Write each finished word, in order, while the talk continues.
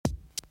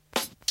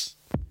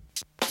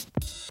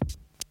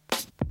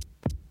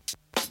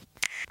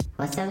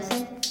What's the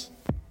episode?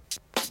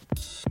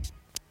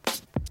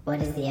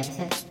 What is the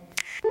episode?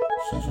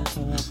 Season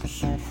 3,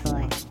 episode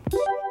 4.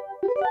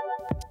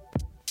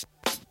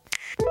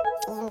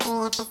 Season 3,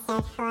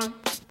 episode 4.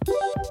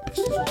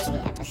 Season 3,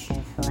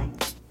 episode 4.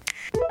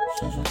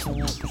 Season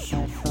 3,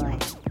 episode 4.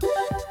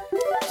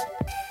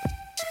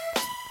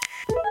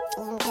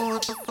 Season 3,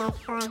 episode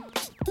 4.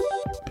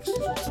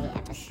 Season 3,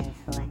 episode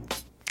 4.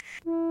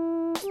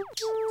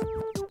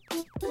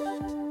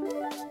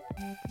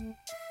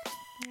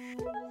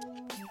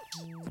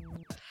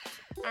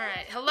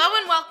 Alright, hello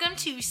and welcome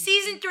to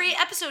Season 3,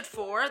 Episode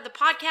 4, the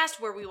podcast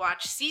where we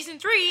watch Season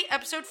 3,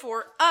 Episode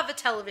 4 of a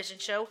television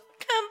show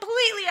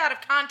completely out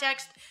of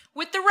context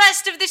with the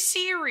rest of the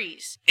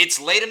series. It's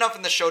late enough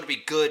in the show to be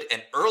good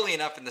and early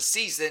enough in the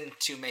season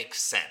to make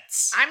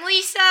sense. I'm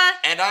Lisa.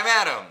 And I'm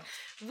Adam.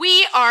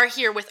 We are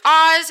here with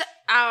Oz,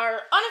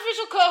 our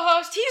unofficial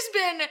co-host. He's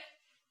been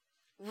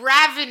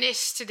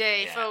ravenous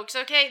today, folks,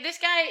 okay? This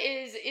guy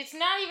it's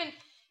not even...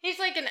 He's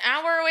like an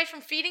hour away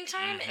from feeding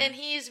time, and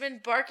he's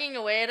been barking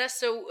away at us,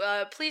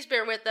 so please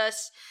bear with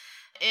us.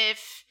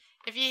 If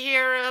you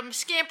hear him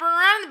scamper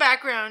around in the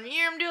background, you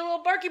hear him do a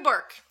little barky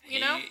bark,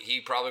 you know?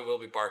 He probably will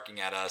be barking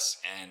at us,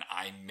 and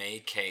I may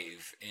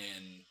cave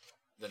in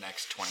the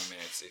next 20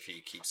 minutes if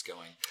he keeps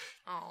going.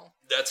 Oh.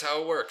 That's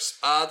how it works.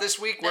 This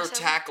week we're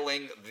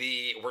tackling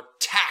the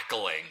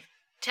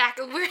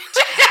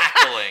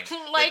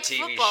like TV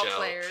football show.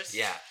 Players.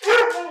 Yeah.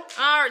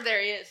 Oh,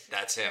 there he is.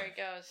 That's him. There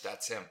he goes.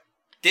 That's him.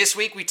 This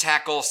week we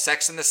tackle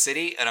Sex and the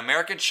City, an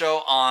American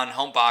show on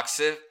home box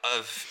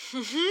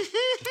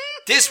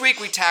This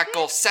week we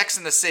tackle Sex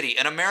and the City,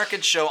 an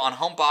American show on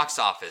home box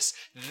office,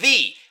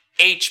 the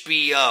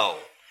HBO.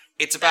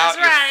 It's about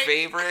your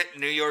favorite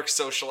New York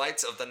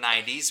socialites of the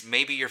 90s,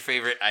 maybe your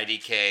favorite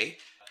IDK,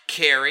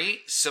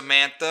 Carrie,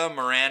 Samantha,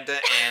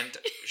 Miranda, and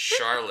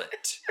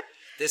Charlotte.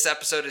 This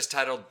episode is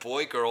titled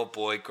Boy,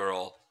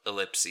 Girl,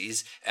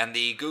 ellipses, and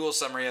the Google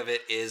summary of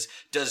it is,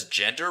 does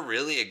gender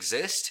really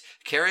exist?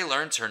 Carrie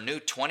learns her new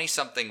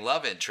 20-something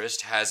love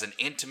interest has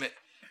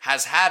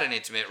had an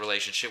intimate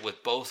relationship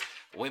with both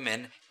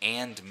women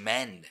and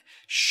men.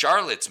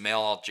 Charlotte's male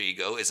alter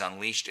ego is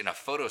unleashed in a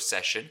photo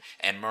session,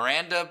 and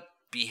Miranda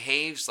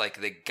behaves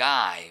like the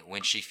guy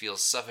when she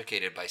feels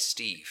suffocated by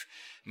Steve.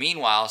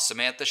 Meanwhile,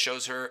 Samantha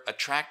shows her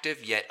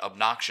attractive yet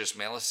obnoxious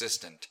male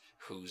assistant,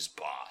 who's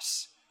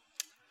boss.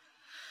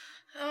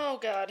 Oh,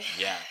 God.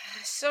 Yeah.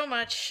 So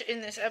much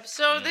in this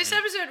episode. This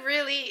episode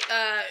really,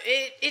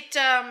 it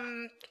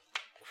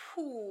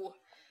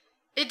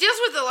deals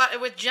with a lot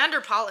with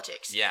gender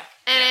politics. Yeah.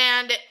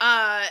 And,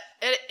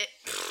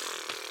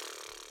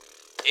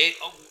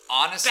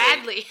 honestly.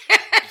 badly.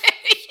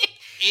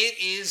 It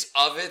is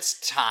of its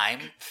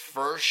time,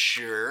 for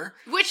sure.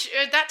 Which,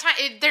 at that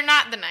time, they're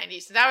not the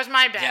 90s. That was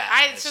my bad.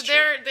 Yeah, so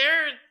true.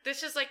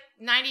 this is like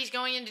 90s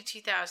going into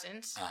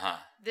 2000s. Uh-huh.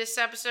 This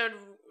episode...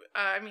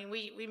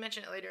 we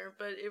mentioned it later,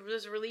 but it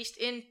was released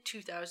in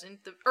 2000,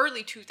 the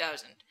early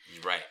 2000.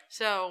 Right.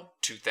 So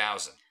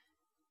 2000.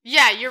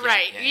 Yeah, you're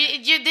right.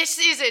 Yeah. This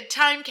is a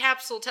time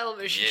capsule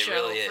television show,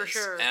 really is. For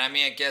sure. And I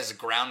mean, I guess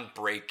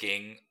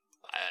groundbreaking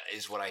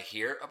is what I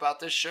hear about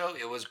this show.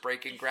 It was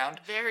breaking ground.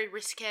 Very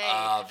risque.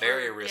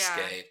 Very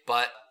risque. Yeah.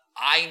 But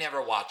I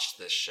never watched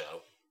this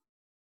show.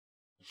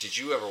 Did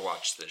you ever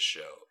watch this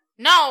show?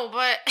 No,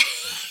 but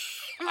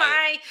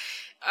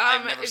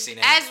I've never seen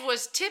it. As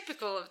was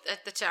typical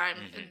at the time,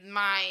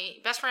 my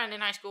best friend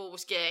in high school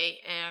was gay,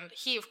 and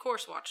he, of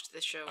course, watched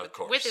this show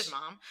with his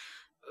mom.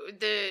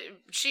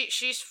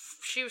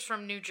 She was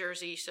from New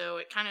Jersey, so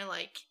it kind of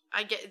like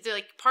I get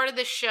part of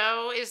the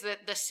show is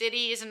that the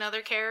city is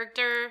another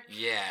character.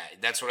 Yeah,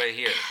 that's what I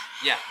hear.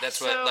 Yeah,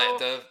 that's what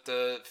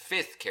the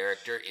fifth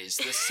character is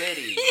the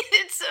city.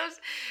 It's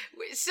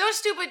so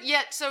stupid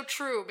yet so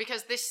true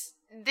because this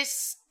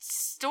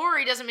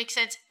story doesn't make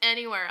sense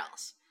anywhere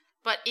else.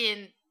 But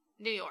in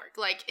New York,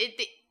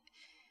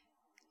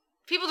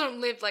 people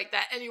don't live like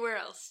that anywhere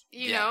else.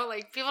 You know,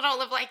 people don't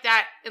live like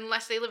that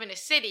unless they live in a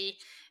city.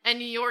 And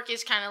New York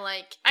is kind of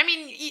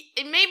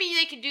maybe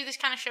they could do this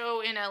kind of show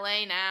in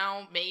LA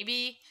now,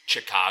 maybe.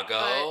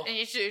 Chicago. But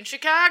in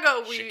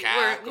Chicago,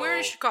 we're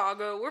in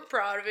Chicago. We're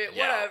proud of it.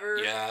 Yeah, whatever.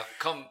 Yeah,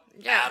 come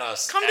at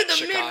us. Come to the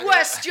Chicago.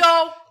 Midwest,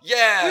 yo.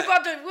 Yeah.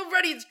 We're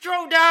ready to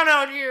throw down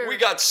out here. We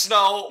got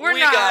snow.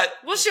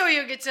 We'll show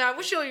you a good time.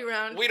 We'll show you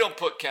around. We don't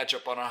put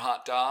ketchup on our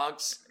hot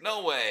dogs.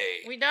 No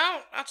way. We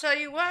don't. I'll tell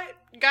you what.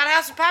 Gotta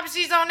have some poppy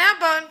seeds on that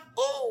bun.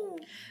 Oh.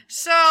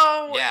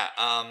 So. Yeah.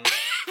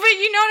 But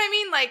you know what I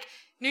mean?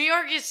 New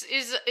York is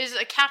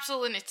a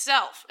capsule in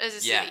itself as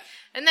a city,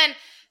 and then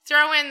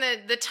throw in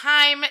the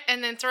time,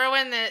 and then throw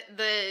in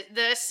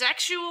the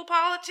sexual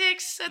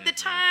politics at the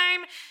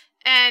time.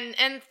 And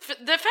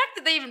the fact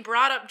that they even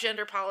brought up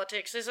gender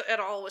politics at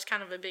all was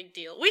kind of a big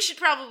deal. We should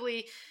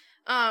probably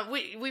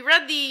we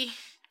read the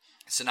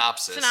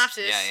synopsis.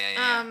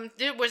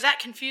 Yeah. Was that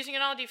confusing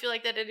at all? Do you feel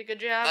like that did a good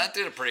job? That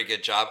did a pretty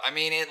good job. I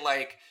mean, it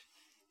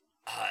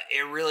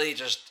really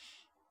just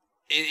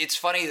It's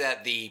funny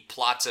that the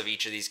plots of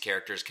each of these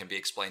characters can be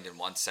explained in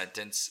one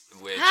sentence,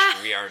 which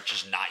we are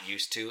just not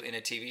used to in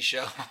a TV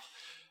show.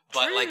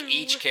 But, like,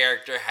 each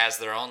character has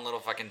their own little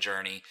fucking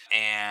journey,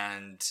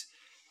 and...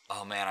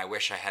 Oh, man, I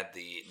wish I had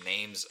the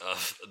names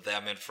of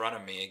them in front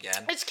of me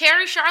again. It's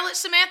Carrie, Charlotte,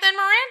 Samantha, and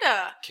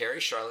Miranda. Carrie,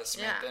 Charlotte,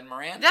 Samantha, and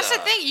Miranda. That's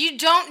the thing. You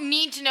don't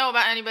need to know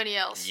about anybody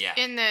else. Yeah.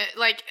 In the,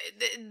 like,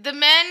 the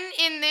men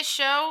in this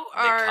show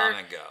are... They come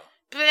and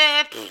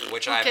go.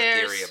 Which I have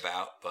a theory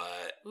about,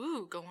 but...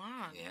 Ooh, go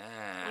on. Yeah.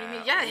 What do you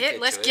mean? Yeah,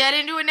 let's get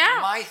into it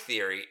now. My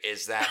theory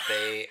is that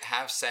they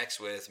have sex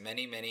with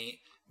many, many...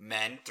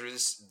 men through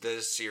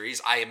the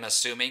series. I am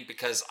assuming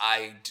because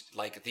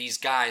like these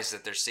guys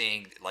that they're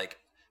seeing like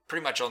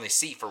pretty much only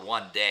see for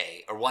one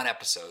day or one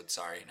episode.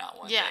 Sorry, not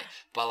one day.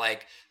 But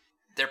like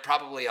they're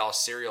probably all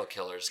serial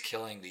killers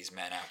killing these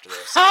men after their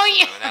sex. Oh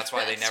yeah, and that's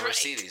why they never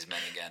see these men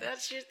again.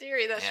 That's your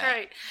theory. That's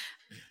right.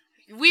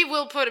 We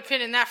will put a pin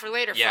in that for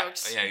later,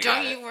 folks. Yeah,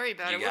 Don't you worry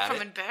about it. We're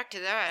coming back to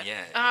that.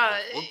 Yeah,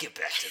 we'll get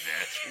back to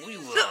that. We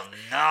will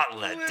not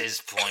let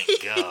this point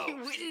go.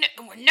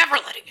 We're never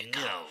letting it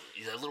go. No,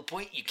 that little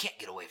point, you can't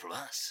get away from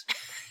us.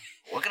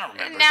 We're going to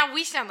remember. Now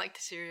we sound like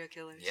the serial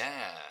killers.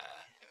 Yeah.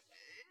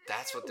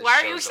 That's what this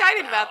Why are you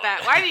excited about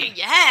that? Why do you...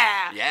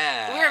 Yeah.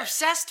 Yeah. We're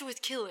obsessed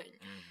with killing.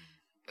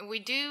 And we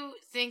do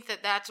think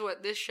that that's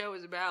what this show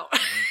is about.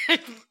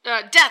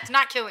 Death,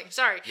 not killing.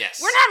 Sorry.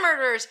 Yes. We're not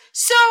murderers.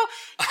 So,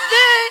 the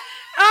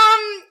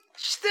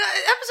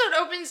episode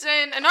opens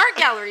in an art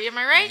gallery, am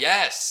I right?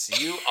 Yes,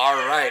 you are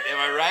right. Am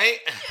I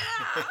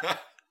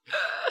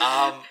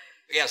right?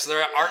 Yeah, so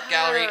they're at art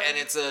gallery, and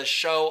it's a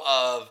show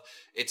of...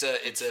 It's a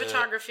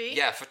photography.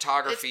 Yeah,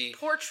 photography. It's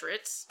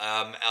portraits.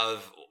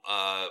 Of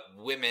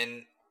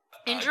women...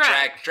 in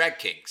drag. Drag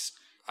kings.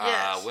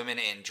 Yes. Women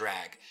in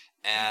drag.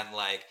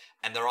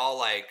 And they're all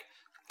like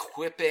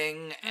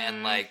quipping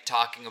and like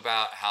talking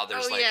about how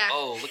there's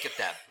look at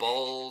that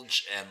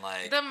bulge and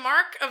like the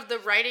mark of the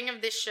writing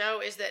of this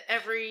show is that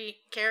every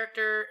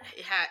character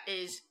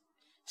is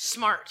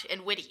smart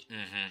and witty.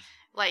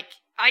 Like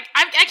I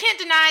can't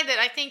deny that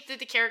I think that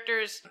the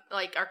characters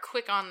like are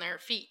quick on their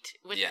feet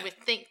with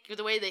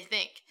the way they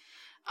think.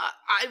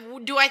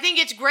 I think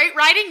it's great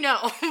writing? No,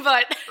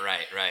 but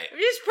right.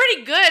 It's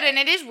pretty good and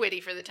it is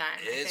witty for the time.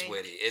 It is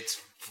witty.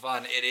 It's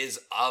fun. It is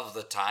of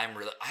the time.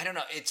 Really, I don't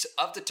know. It's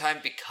of the time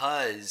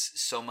because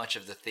so much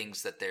of the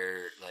things that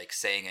they're like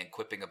saying and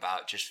quipping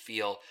about just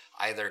feel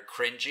either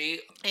cringy,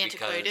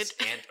 antiquated,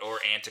 or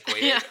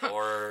antiquated,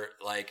 or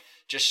like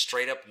just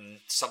straight up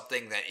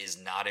something that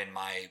is not in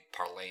my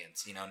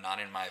parlance. You know, not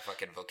in my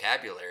fucking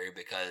vocabulary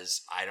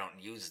because I don't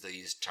use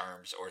these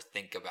terms or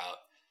think about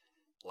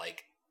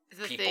like.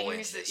 The people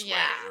things, in this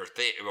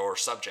way, or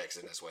subjects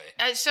in this way.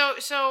 So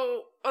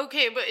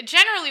okay, but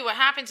generally what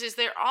happens is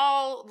they're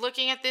all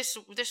looking at this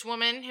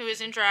woman who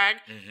is in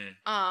drag.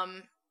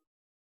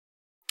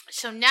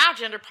 So now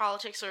gender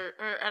politics are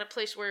at a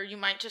place where you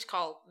might just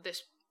call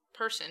this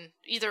person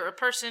either a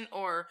person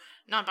or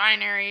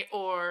non-binary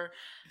or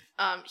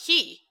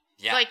he.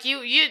 Yeah. Like you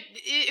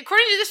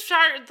according to this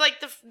chart,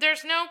 like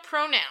there's no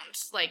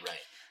pronouns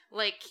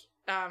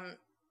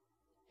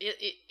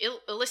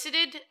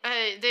elicited.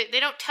 They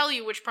don't tell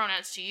you which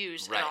pronouns to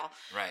use at all.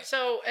 Right.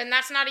 So, and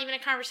that's not even a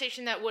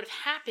conversation that would have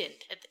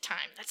happened at the time.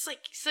 That's like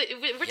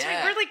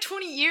we're like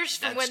 20 years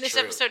from when this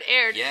episode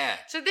aired. Yeah.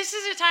 So this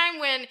is a time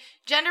when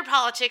gender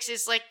politics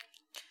is like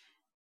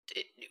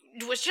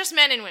it was just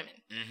men and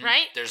women,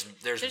 right? There's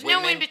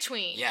women, no in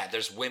between. Yeah,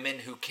 there's women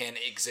who can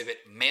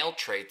exhibit male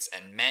traits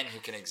and men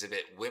who can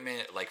exhibit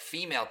women like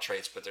female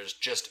traits, but there's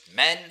just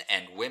men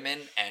and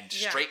women and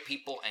straight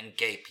people and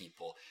gay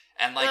people.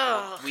 And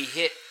like we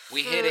hit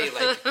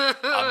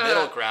a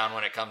middle ground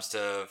when it comes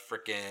to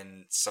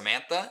freaking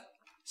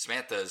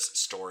Samantha's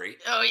story.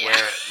 Oh yeah,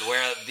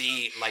 where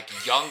the like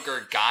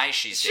younger guy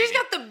she's dating.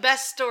 Got the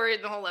best story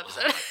in the whole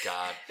episode. Oh my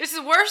god, this is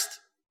the worst,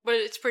 but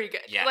it's pretty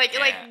good. Yeah, like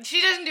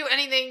she doesn't do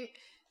anything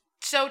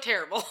so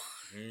terrible.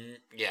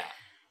 Yeah,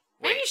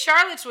 maybe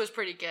Charlotte's was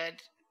pretty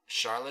good.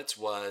 Charlotte's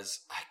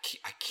was I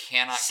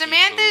cannot.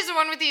 Samantha is the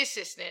one with the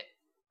assistant.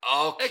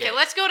 Okay,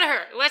 let's go to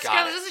her. Let's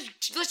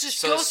just go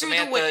through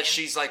Samantha, the women.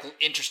 She's like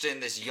interested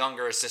in this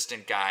younger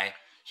assistant guy.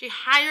 She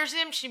hires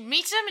him. She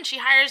meets him, and she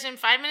hires him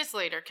 5 minutes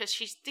later because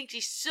she thinks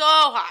he's so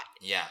hot.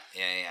 Yeah.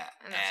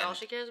 And that's all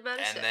she cares about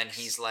is sex. And then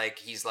he's like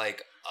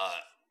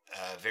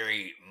a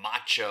very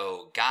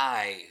macho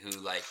guy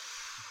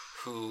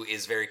who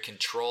is very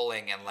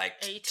controlling and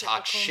like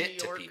talks shit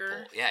to people.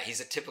 Yeah,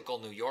 he's a typical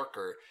New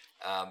Yorker.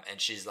 And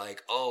she's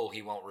like, "Oh,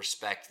 he won't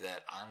respect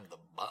that I'm the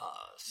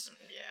boss."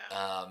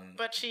 Yeah.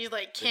 But she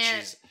like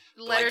can't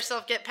let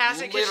herself get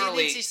past it because she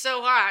thinks he's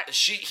so hot.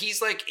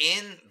 He's like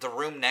in the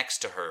room next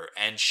to her,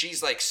 and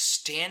she's like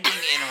standing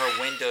in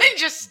her window, and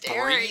just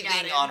staring breathing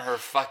at him on her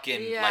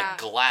fucking like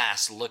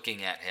glass,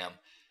 looking at him.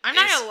 I'm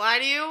not gonna lie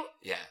to you.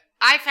 Yeah.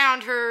 I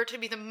found her to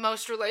be the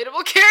most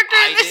relatable character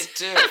in this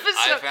episode. I did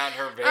too. I found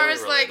her very relatable. I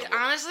was like,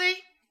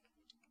 honestly,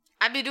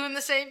 I'd be doing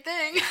the same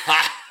thing.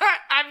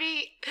 I'd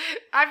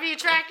be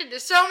attracted to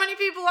so many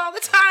people all the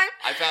time.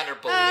 I found her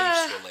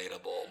beliefs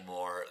relatable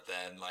more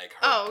than like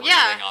her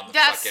breathing on the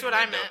fucking window,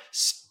 I meant.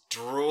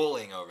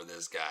 Drooling over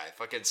this guy,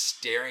 fucking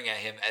staring at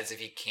him as if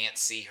he can't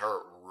see her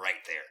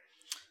right there.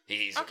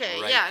 He's okay.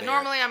 Right yeah, there.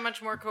 normally I'm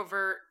much more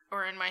covert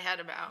or in my head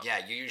about.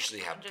 Yeah, you usually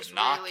have just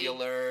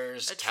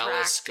binoculars, really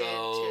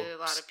telescopes, to a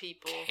lot of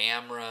people,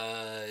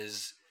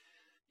 cameras.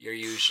 You're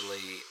usually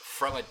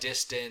from a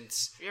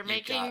distance. You're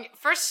making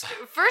first. I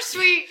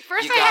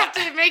have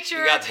to make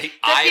sure that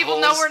people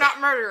holes. know we're not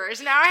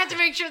murderers. Now I have to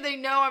make sure they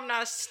know I'm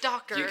not a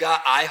stalker. You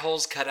got eye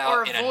holes cut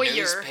out in voyeur. a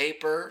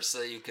newspaper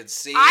so you could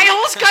see. Eye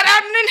holes cut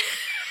out in a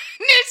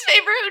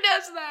newspaper? Who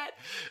does that?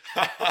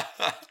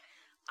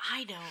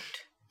 I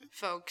don't,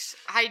 folks.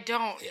 I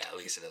don't. Yeah,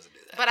 Lisa doesn't do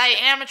that. But I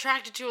am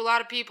attracted to a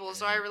lot of people,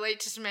 so I relate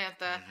to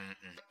Samantha.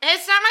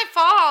 It's not my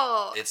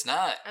fault. It's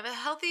not. I have a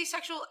healthy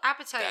sexual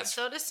appetite, and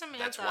so does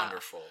Samantha. That's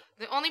wonderful.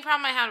 The only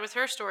problem I had with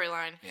her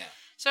storyline. Yeah.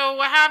 So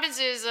what happens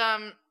is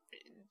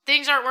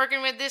things aren't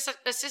working with this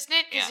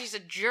assistant because he's a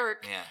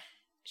jerk. Yeah.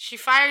 She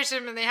fires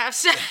him and they have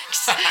sex.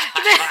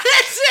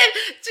 That's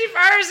it. She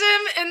fires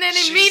him and then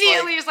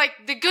immediately is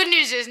like, the good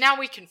news is now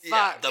we can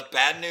fuck. Yeah, the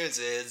bad news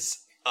is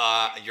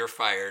you're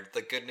fired.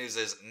 The good news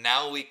is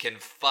now we can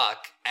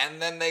fuck.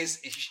 And then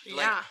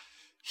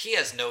he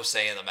has no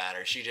say in the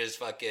matter. She just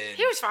fucking...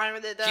 He was fine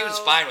with it, though. He was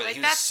fine with it.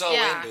 He was so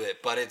into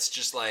it. But it's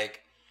just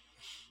like...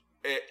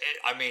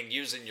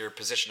 using your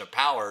position of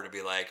power to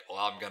be like, well,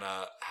 I'm going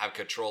to have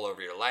control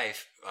over your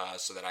life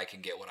so that I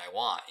can get what I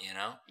want, you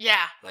know?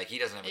 Yeah. Like, he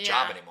doesn't have a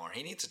job anymore.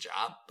 He needs a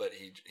job, but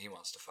he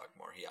wants to fuck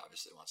more. He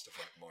obviously wants to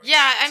fuck more.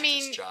 Yeah, I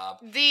mean,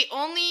 the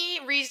only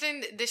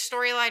reason this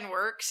storyline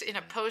works in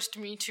a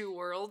post-Me Too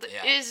world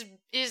is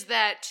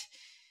that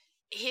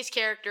his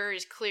character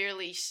is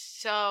clearly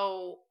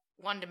so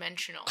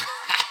one-dimensional.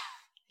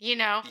 You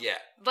know? Yeah.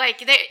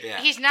 Like,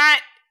 he's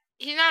not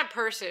a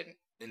person.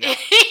 No.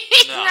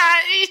 He's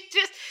not. He's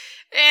just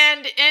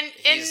and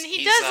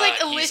he does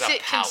like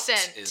elicit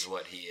consent. Is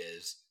what he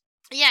is.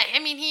 Yeah, I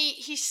mean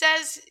he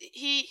says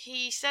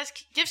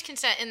gives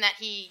consent in that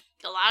he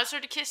allows her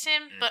to kiss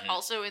him, but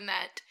also in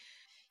that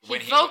he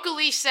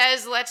vocally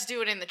says, "Let's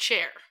do it in the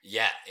chair."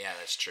 Yeah,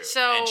 that's true.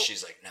 So, and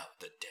she's like, "No,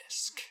 the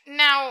disc."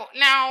 Now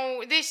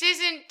this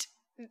isn't.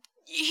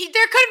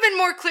 There could have been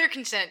more clear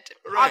consent,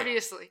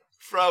 obviously.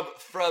 From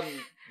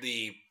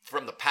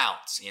the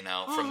pounce, you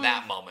know, from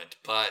that moment.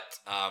 But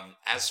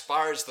as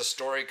far as the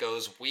story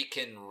goes, we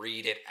can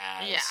read it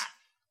as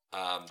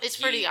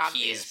it's pretty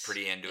obvious. He is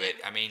pretty into it.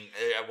 I mean,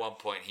 at one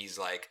point he's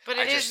like, but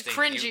it is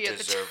cringy. You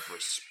deserve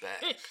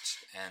respect,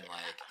 and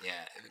like,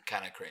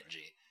 kind of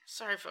cringy.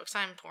 Sorry, folks,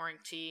 I'm pouring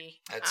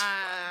tea. That's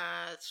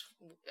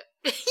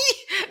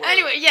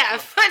anyway,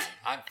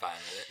 I'm fine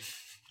with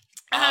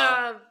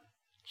it.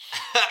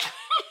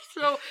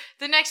 So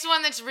the next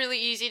one that's really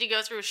easy to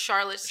go through is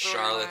Charlotte's story.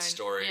 Charlotte's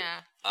story. Yeah.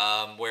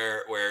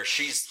 Where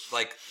she's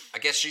like, I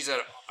guess she's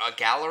a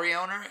gallery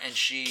owner and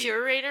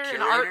curator,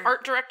 an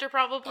art director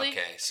probably.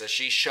 Okay, so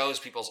she shows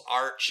people's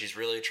art. She's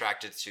really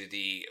attracted to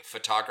the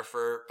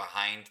photographer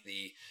behind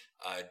the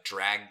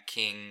drag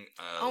king.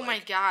 Oh my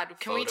God!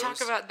 Can we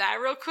talk about that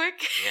real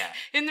quick? Yeah.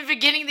 In the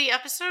beginning of the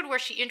episode, where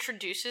she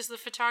introduces the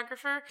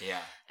photographer.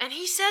 Yeah. And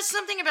he says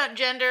something about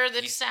gender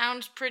that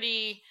sounds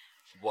pretty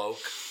woke.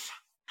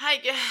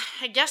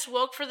 I guess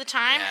woke for the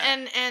time,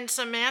 and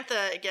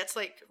Samantha gets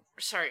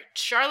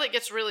Charlotte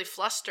gets really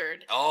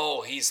flustered.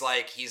 Oh, he's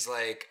like,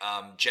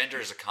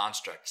 gender is a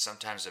construct,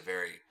 sometimes an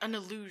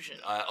illusion.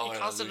 He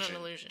calls it an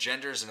illusion.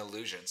 Gender is an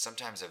illusion,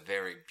 sometimes a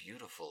very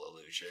beautiful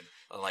illusion,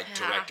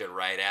 directed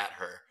right at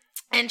her.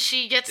 And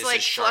she gets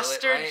flustered.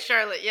 Charlotte, right?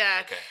 Charlotte,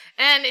 yeah. Okay.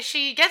 And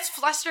she gets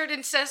flustered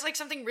and says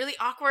something really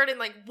awkward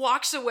and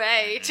walks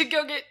away to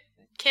go get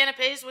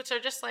canapes, which are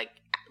just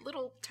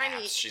little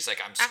tiny. She's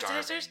like, I'm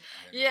starving.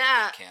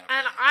 Yeah,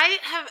 and I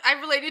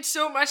related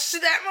so much to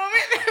that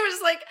moment. It was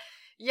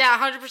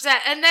 100%.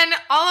 And then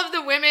all of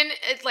the women,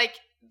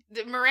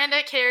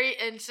 Miranda, Carrie,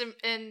 and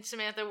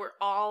Samantha were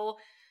all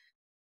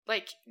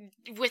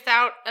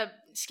without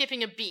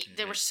skipping a beat. Mm-hmm.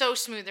 They were so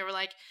smooth. They were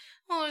like,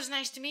 "Well, it was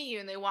nice to meet you,"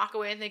 and they walk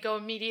away and they go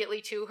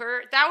immediately to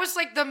her. That was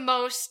the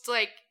most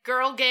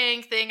girl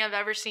gang thing I've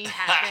ever seen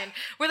happen.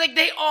 Where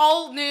they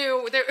all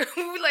knew that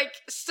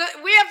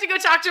we have to go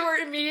talk to her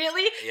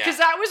immediately because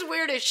that was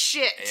weird as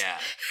shit. Yeah.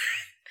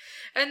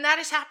 And that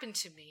has happened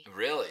to me.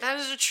 Really? That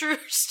is a true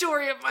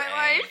story of my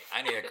life.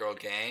 I need a girl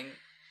gang.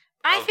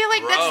 I feel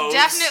like that's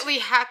definitely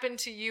happened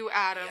to you,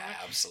 Adam. Yeah,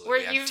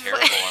 absolutely. I'm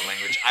terrible at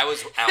language. I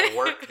was at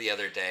work the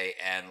other day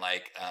and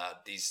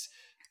these.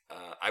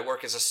 I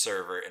work as a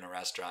server in a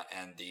restaurant,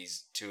 and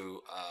these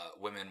two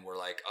women were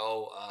like,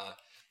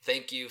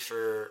 thank you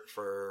for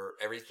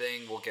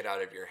everything. We'll get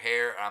out of your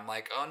hair. And I'm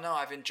like, oh no,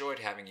 I've enjoyed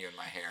having you in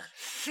my hair.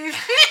 No!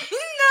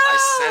 I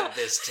said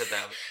this to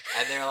them,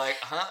 and they're like,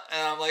 huh?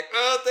 And I'm like,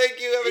 oh, thank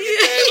you. Have a good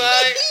day.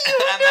 Bye.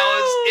 And that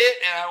was it.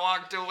 And I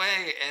walked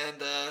away.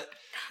 And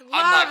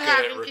love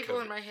having people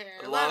in my hair.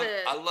 Love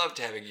it. I loved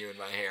having you in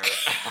my hair.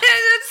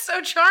 That's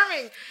so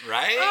charming.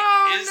 Right?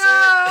 Oh, Is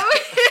no.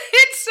 it?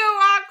 It's so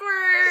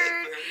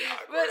awkward. It's very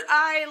awkward. But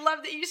I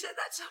love that you said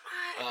that so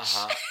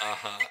much.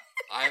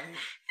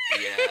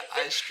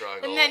 I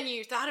struggle. And then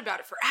you thought about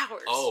it for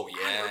hours. Oh,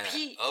 yeah. On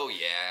repeat. Oh,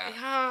 yeah.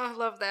 Oh,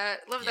 love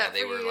that. Love that for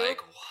you. Yeah, they were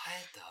like,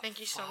 what the Thank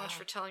you so much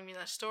for telling me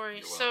that story.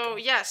 You're so, welcome.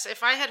 yes,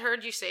 if I had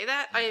heard you say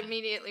that, I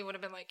immediately would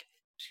have been like,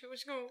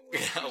 what's going on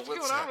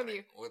with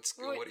you?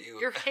 What do you...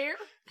 Your hair?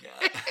 Yeah.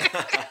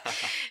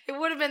 It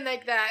would have been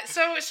like that.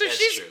 So That's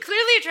she's true.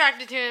 clearly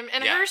attracted to him,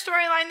 and Yeah. her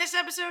storyline this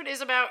episode is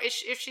about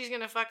if she's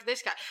gonna fuck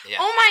this guy. Yeah.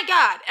 Oh my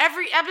god!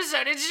 Every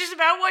episode it's just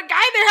about what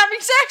guy they're having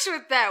sex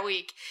with that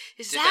week.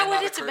 Is Did that that what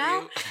not it's occur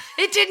about? to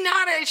It did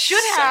not. It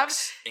should have.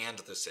 Sex and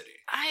the city.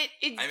 I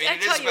it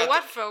tell is you about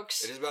what,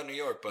 folks. It is about New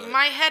York, but...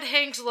 My head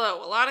hangs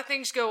low. A lot of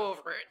things go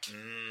over it.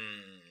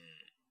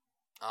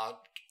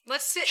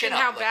 Let's sit Chin in up,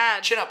 how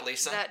bad Chin up,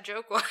 Lisa. that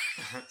joke was.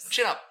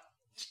 Chin up.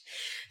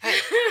 Hey,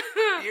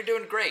 you're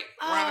doing great.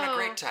 We're having a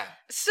great time.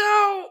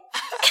 So,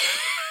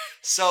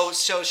 So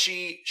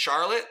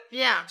Charlotte,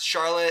 yeah.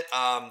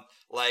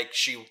 like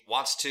she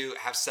wants to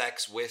have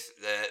sex with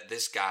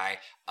this guy,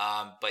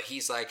 but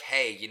he's like,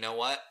 hey, you know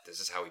what? This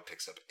is how he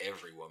picks up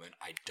every woman.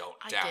 I don't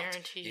doubt.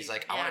 guarantee He's you,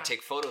 like, I want to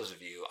take photos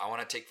of you. I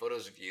want to take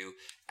photos of you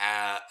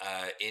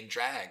in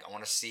drag. I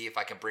want to see if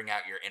I can bring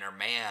out your inner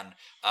man,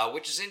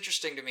 which is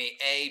interesting to me.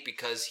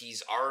 Because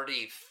he's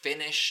already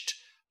finished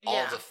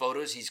all the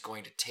photos he's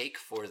going to take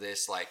for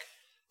this, like,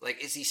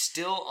 is he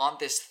still on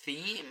this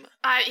theme?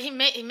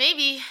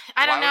 Maybe.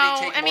 I don't know.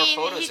 Why would he take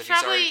more photos he's if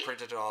probably, he's already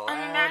printed it all out?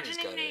 I'm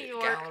imagining New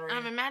York. Gallery?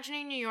 I'm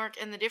imagining New York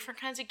and the different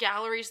kinds of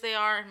galleries they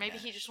are, and maybe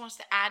he just wants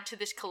to add to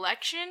this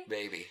collection.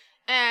 Maybe.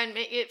 And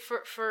make it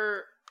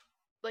for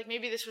like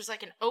maybe this was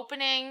like an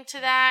opening to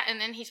that, and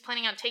then he's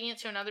planning on taking it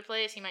to another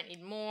place. He might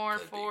need more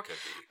Could be.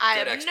 I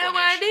Good have no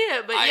explanation.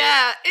 idea, but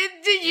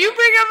you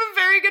bring up a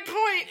very good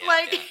point.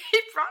 Yeah,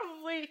 He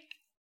probably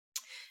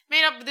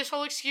made up this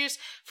whole excuse.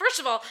 First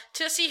of all,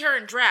 to see her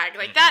in drag,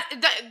 like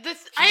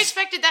I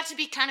expected that to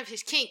be kind of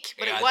his kink,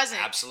 but it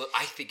wasn't. Absolutely,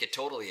 I think it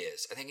totally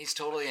is. I think he's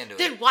totally into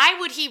Then it. why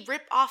would he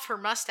rip off her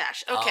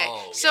mustache? Okay,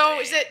 is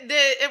it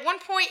at one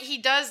point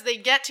they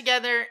get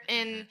together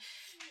and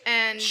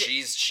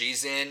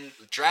she's in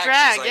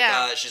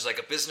drag. She's like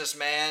a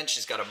businessman.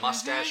 She's got a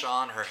mustache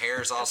on. Her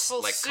hair's all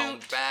like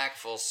combed back,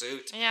 full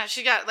suit. Yeah,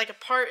 she got like a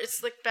part. It's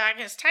slicked back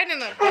and it's tied in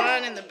the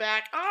bun in the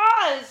back.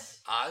 Oz.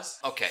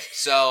 Okay,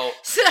 so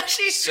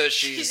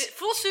she's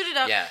full suited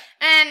up. Yeah,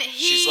 and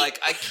she's like,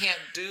 I can't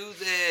do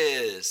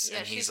this. Yeah,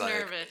 and he's she's like,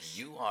 nervous.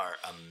 You are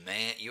a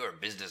man. You are a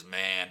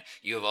businessman.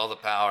 You have all the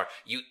power.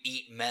 You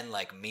eat men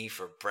like me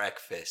for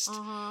breakfast.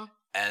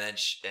 And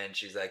then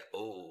she's like,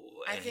 oh,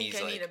 and I think he's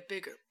I like, need a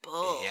bigger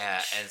bulge.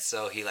 yeah, and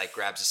so he like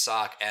grabs a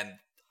sock, and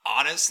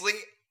honestly,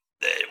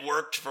 it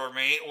worked for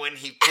me when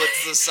he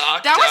puts the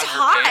sock That down was her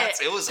hot.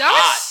 pants. It was that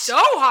hot. was so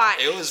hot.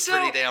 It was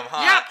pretty damn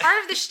hot. Yeah,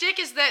 part of the shtick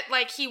is that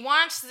like he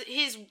wants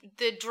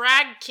the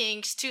drag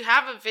kinks to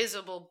have a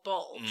visible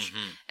bulge,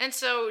 and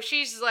so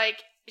she's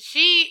like.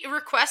 She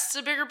requests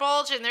a bigger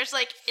bulge, and there's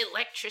like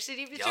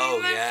electricity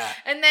between them. Yeah.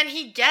 And then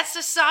he gets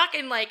a sock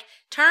and like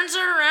turns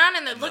her around,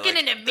 and they're looking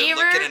in a mirror. They're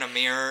looking in a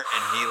mirror,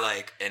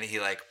 and he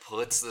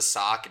puts the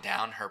sock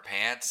down her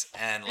pants,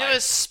 and like it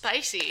was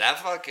spicy. That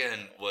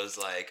fucking was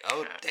like,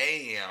 oh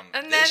damn,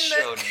 and this then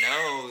show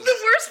knows. The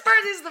worst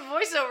part is the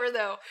voiceover,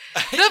 though.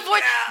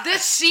 The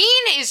scene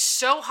is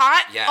so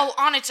hot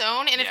on its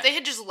own, and if they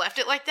had just left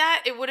it like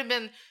that, it would have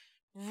been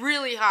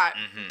really hot.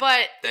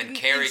 But then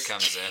Carrie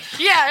comes in.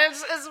 Yeah,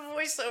 as a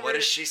voiceover. What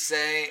does she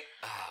say?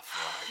 Oh,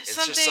 fuck. It's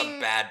just some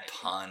bad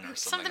pun or something.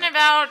 Something like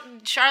about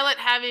Charlotte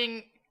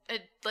having a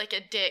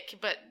dick,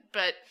 but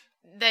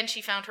then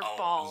she found her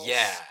balls.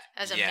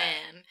 As a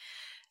man.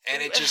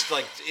 And it just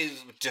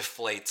it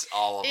deflates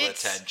all of the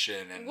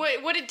tension. And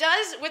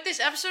what this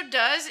episode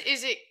does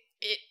is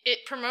it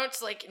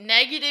promotes like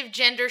negative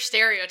gender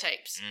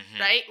stereotypes,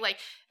 right?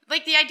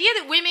 Like the idea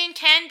that women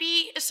can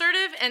be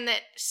assertive and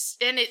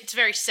it's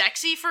very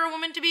sexy for a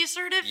woman to be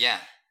assertive. Yeah.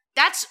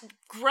 That's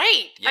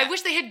great. Yeah. I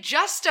wish they had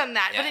just done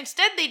that. Yeah. But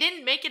instead they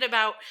didn't make it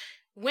about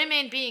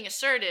women being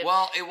assertive.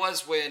 Well, it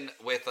was with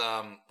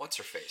what's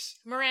her face?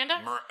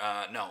 Miranda? No.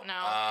 No,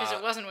 because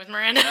it wasn't with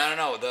Miranda.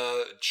 No.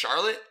 The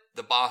Charlotte,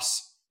 the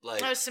boss,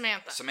 it was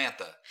Samantha.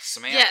 Samantha.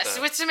 Yes,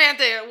 with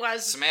Samantha it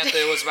was. Samantha,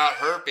 it was about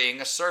her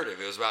being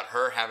assertive. It was about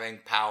her having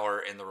power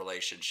in the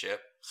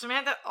relationship.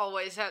 Samantha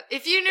always had.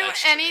 If you knew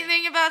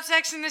anything about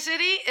Sex and the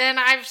City, and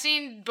I've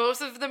seen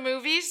both of the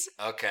movies.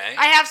 Okay.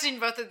 I have seen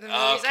both of the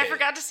movies. Okay. I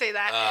forgot to say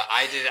that.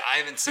 I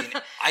haven't seen.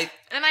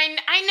 And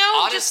I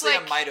know. Honestly,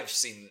 just I might have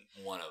seen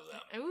one of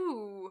them.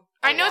 Ooh.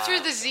 I know through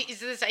the Zeitgeist.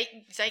 The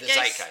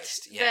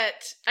Zeitgeist, yeah.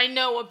 That I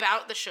know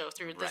about the show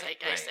through the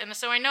Zeitgeist, right. and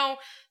so I know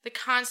the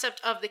concept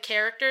of the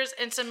characters.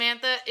 And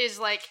Samantha is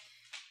like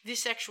the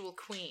sexual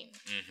queen.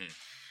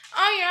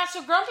 Oh, you're not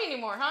so grumpy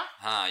anymore, huh?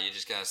 Huh? You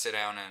just gonna sit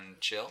down and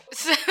chill?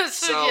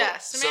 So yeah,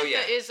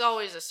 Samantha is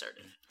always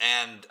assertive.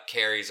 And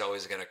Carrie's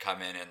always gonna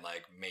come in and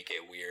like make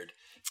it weird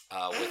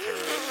with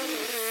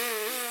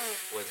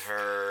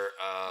her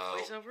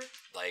voiceover.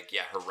 Like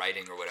her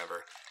writing or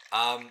whatever.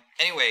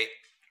 Anyway.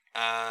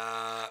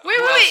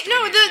 Wait.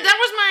 No, that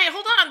was my.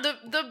 Hold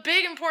on. The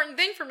big important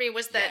thing for me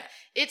was that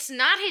it's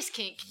not his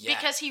kink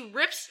because he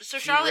rips. So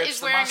Charlotte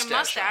is wearing a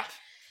mustache,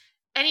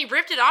 and he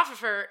ripped it off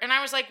of her, and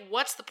I was like,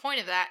 "What's the point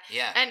of that?"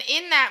 Yeah. And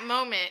in that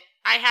moment,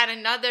 I had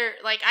another.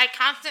 Like, I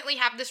constantly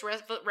have this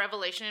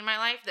revelation in my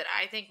life that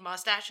I think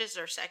mustaches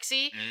are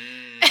sexy.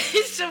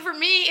 So for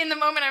me, in the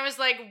moment, I was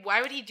like,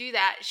 "Why would he do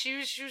that?" She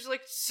was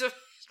like so.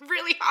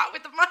 Really hot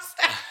with the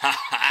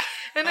mustache.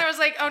 And I was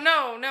like, oh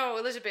no,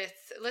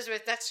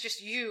 Elizabeth, that's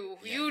just you.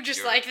 Yeah, you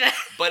just like that.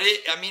 But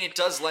it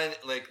does lend,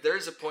 like,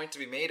 there's a point to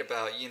be made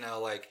about,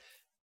 like,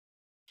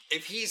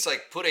 if he's,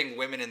 like, putting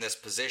women in this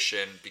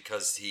position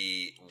because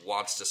he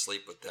wants to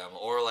sleep with them,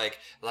 or, like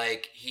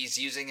he's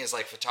using his,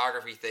 like,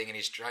 photography thing and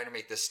he's trying to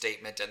make this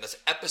statement, and this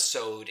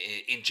episode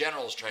in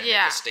general is trying to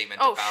make this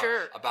statement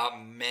about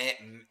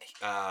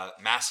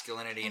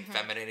masculinity and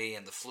femininity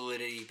and the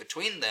fluidity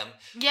between them.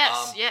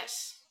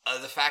 Yes.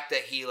 The fact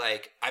that he,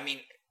 like,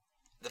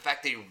 the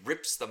fact that he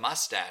rips the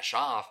mustache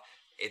off,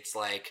 it's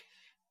like...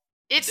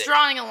 It's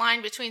drawing a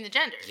line between the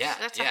genders. Yeah,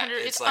 that's yeah.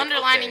 It's like,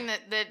 underlining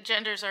that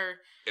genders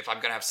are... If I'm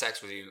going to have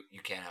sex with you, you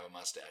can't have a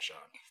mustache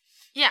on.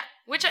 Yeah,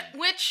 which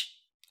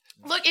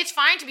look, it's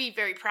fine to be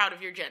very proud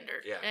of your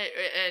gender. Yeah.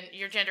 And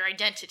your gender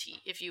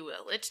identity, if you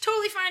will. It's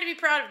totally fine to be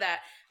proud of that.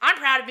 I'm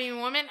proud of being a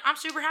woman. I'm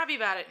super happy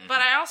about it.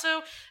 But I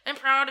also am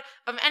proud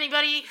of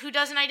anybody who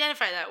doesn't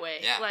identify that way.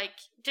 Yeah. Like,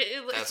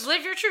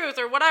 live your truth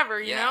or whatever,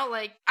 you know?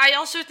 Like, I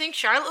also think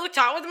Charlotte looked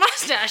hot with a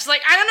mustache.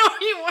 Like, I don't know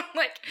what you want,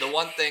 like... The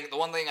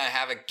one thing I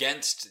have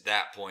against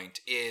that point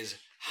is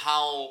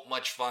how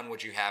much fun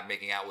would you have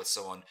making out with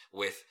someone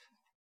with...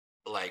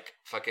 like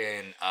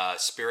fucking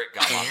spirit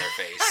gum on their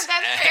face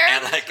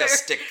and like a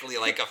stickly,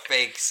 like a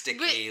fake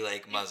sticky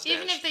like mustache.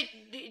 Even if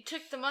they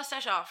took the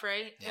mustache off,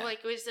 right? Yeah.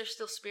 Like, is there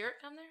still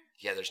spirit gum there?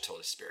 Yeah, there's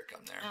totally spirit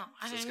gum there. Oh,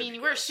 so I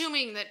mean, we're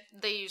assuming that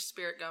they use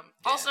spirit gum.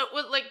 Yeah. Also,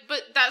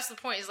 but that's the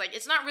point. Is like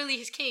it's not really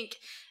his kink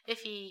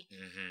if he,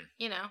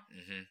 you know.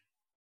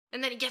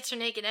 And then he gets her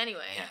naked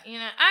anyway. Yeah. You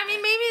know, I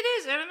mean, maybe it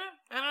is. I don't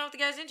know what the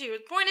guy's into. The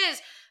point is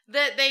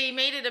that they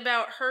made it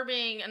about her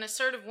being an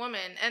assertive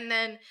woman, and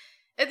then.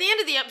 At the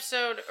end of the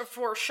episode,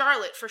 for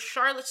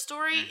Charlotte's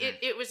story,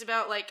 it was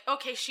about, like,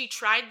 okay, she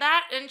tried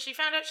that, and she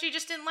found out she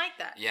just didn't like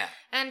that. Yeah.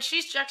 And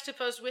she's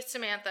juxtaposed with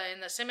Samantha,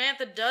 and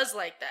Samantha does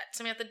like that.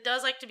 Samantha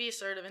does like to be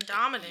assertive and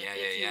dominant,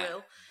 if you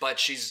will.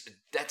 But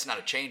that's not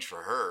a change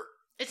for her.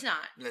 It's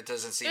not. It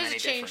doesn't seem any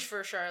different. There's a change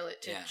for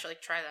Charlotte to,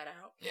 like, try that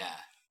out. Yeah.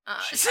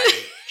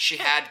 She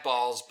had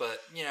balls,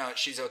 but,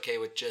 she's okay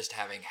with just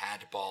having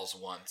had balls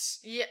once.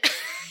 Yeah.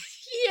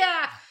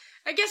 Yeah.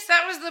 I guess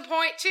that was the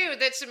point, too,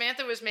 that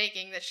Samantha was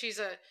making, that she's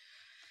oh,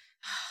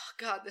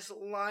 God, this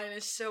line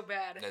is so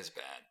bad. That's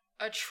bad.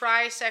 A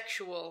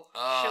trisexual.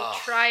 Oh. She'll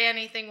try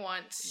anything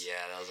once.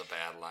 Yeah, that was a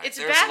bad line. It's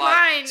a bad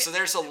line. So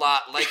there's a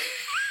lot, like...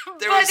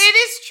 But it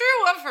is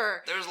true of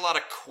her. There's a lot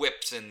of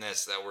quips in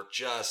this that were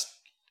just...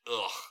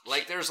 Ugh.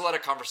 Like, there's a lot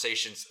of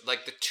conversations.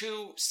 Like, the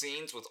two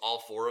scenes with all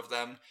four of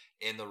them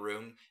in the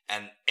room,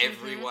 and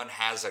everyone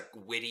has a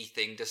witty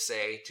thing to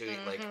say to,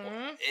 like...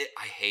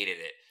 I hated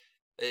it.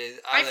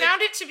 I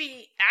found it to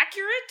be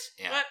accurate,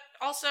 but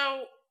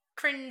also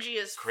cringy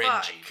as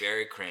fuck.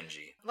 Very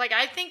cringy. Like,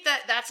 I think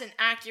that's an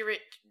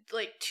accurate,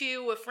 like,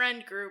 to a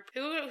friend group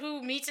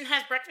who meets and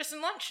has breakfast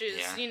and lunches.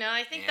 Yeah.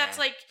 I think that's,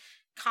 like,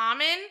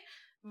 common,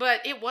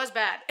 but it was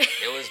bad.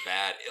 It was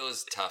bad. It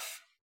was tough.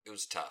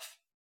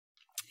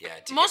 Yeah.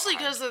 Mostly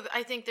because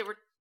I think they were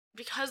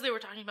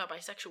talking about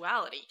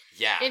bisexuality.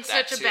 Yeah. In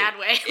such a bad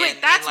way.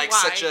 That's why.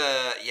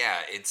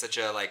 In such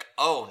a, like,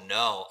 oh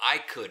no, I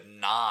could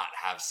not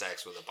have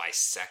sex with a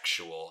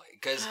bisexual.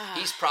 Because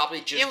he's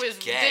probably just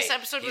gay. This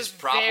episode was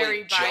probably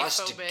very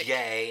just biphobic.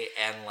 Gay,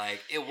 and,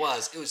 like, it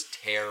was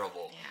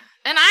terrible. Yeah.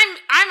 And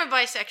I'm a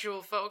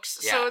bisexual, folks.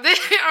 Yeah. So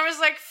I was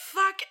like,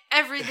 fuck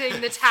everything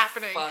that's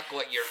happening. Fuck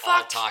what you're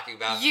all talking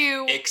about.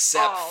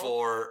 Except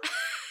for...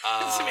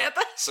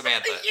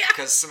 Samantha. Yeah.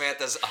 Because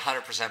Samantha's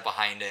 100%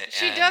 behind it.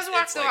 She does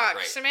walk the walk.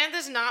 Great.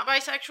 Samantha's not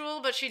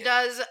bisexual, but she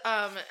does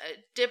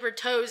dip her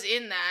toes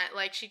in that.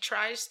 Like, she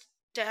tries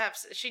to have...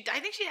 I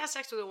think she has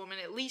sex with a woman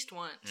at least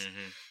once.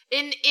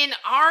 In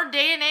our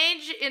day and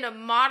age, in a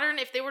modern...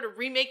 If they were to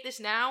remake this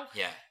now,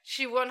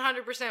 she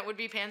 100% would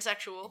be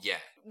pansexual. Yeah.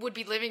 Would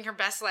be living her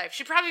best life.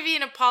 She'd probably be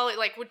in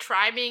would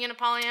try being in a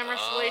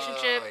polyamorous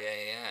relationship. Oh,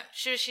 yeah.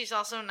 She's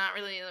also not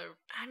really...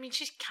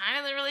 she's kind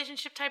of the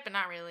relationship type, but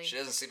not really. She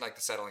doesn't seem like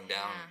the settling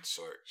down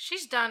sort.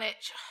 She's done it.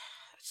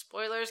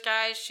 Spoilers,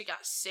 guys. She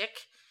got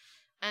sick,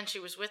 and she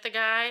was with a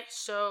guy,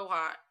 so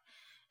hot.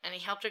 And he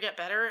helped her get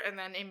better, and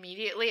then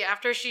immediately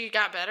after she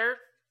got better...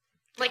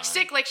 Like,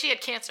 sick, like she had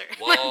cancer.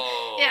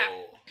 Whoa. Yeah.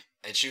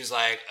 And she was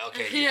like,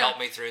 okay, you helped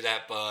me through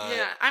that, but...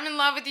 Yeah, I'm in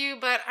love with you,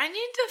 but I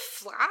need to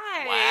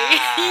fly.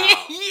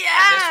 Wow.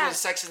 Yeah. And this was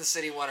Sex and the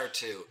City 1 or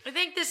 2? I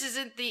think this is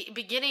at the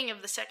beginning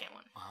of the second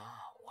one. Oh,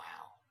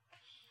 wow.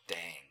 Dang.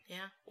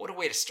 Yeah. What a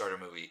way to start a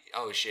movie.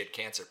 Oh, she had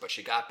cancer, but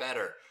she got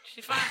better.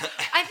 She's fine.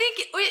 I think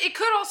it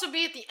could also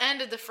be at the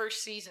end of the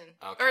first season.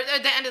 Okay. Or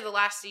at the end of the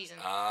last season.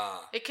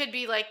 It could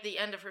be like the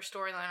end of her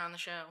storyline on the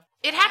show.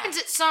 It happens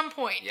at some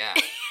point. Yeah.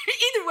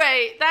 Either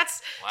way,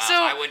 that's... Wow, so,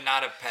 I would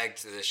not have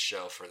pegged this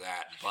show for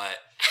that, but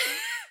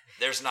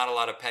there's not a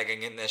lot of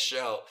pegging in this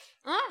show.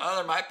 Oh,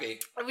 there might be.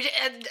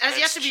 As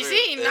yet to be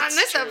seen, not in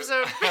this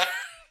episode.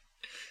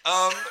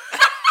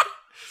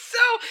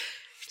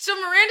 So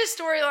Miranda's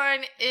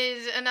storyline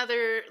is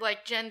another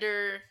like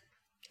gender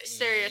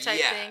stereotype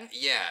thing.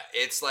 Yeah,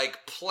 it's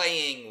like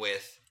playing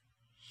with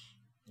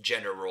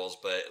gender roles,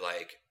 but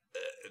like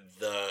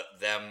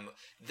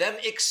them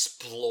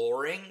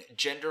exploring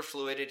gender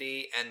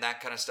fluidity and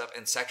that kind of stuff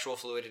and sexual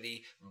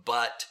fluidity,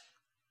 but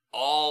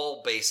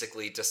all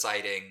basically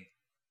deciding,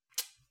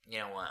 you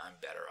know what, I'm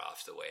better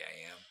off the way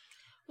I am.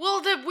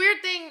 Well, the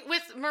weird thing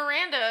with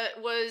Miranda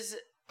was...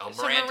 Oh,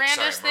 so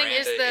Miranda's thing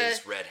Miranda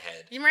is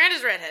redhead.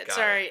 Miranda's redhead. Got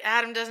Sorry, it.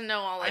 Adam doesn't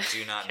know all that. I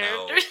do not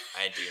know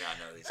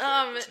these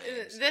characters'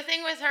 names. The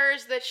thing with her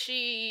is that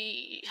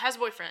she has a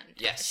boyfriend.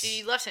 Yes.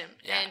 She loves him.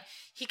 Yeah. And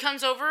he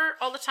comes over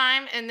all the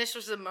time, and this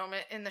was the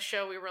moment in the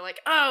show we were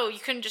like, oh, you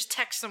couldn't just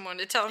text someone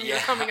to tell them you're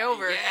coming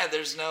over. Yeah,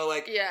 there's no or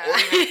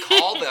even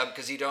call them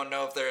because you don't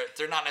know if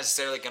they're not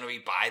necessarily going to be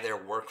by their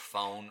work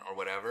phone or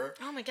whatever.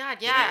 Oh my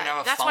God, You don't even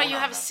have a that's phone why you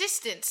on have them.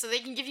 assistants so they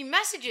can give you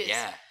messages.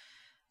 Yeah.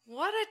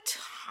 What a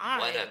time.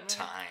 What a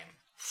time.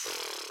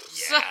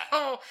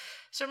 Yeah.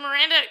 So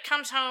Miranda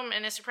comes home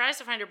and is surprised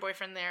to find her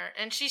boyfriend there,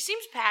 and she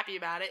seems happy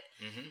about it.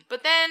 Mm-hmm.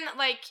 But then,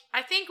 like,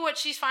 I think what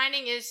she's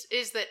finding is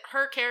that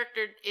her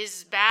character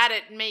is bad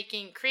at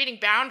creating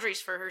boundaries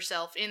for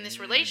herself in this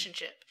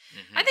relationship.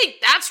 Mm-hmm. I think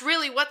that's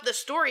really what the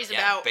story's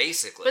about.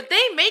 Basically. But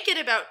they make it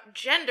about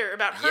gender,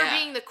 about her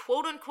being the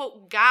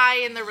quote-unquote guy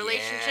in the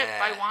relationship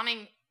by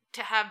wanting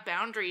to have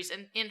boundaries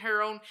in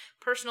her own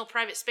personal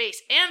private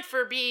space, and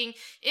for being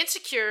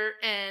insecure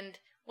and...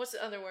 what's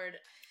the other word?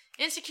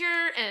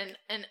 Insecure and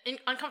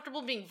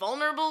uncomfortable being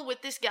vulnerable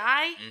with this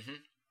guy.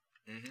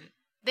 Mm-hmm. Mm-hmm.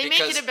 They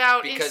make it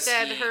about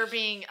instead her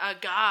being a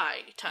guy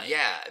type.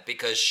 Yeah,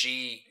 because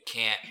she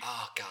can't...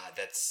 Oh, God,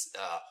 that's...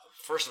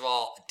 first of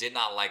all, did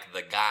not like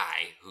the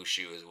guy who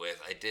she was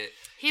with.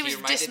 He was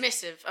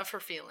dismissive of her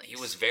feelings. He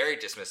was very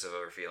dismissive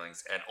of her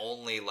feelings, and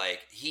only, like...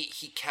 He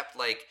kept,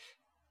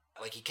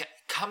 he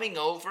kept coming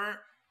over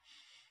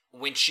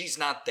when she's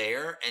not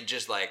there and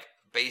just, like...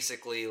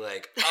 basically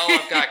like, oh,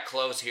 I've got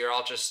clothes here,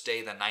 I'll just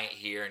stay the night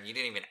here, and you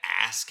didn't even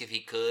ask if he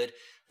could,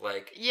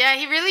 like... Yeah,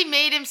 he really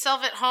made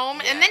himself at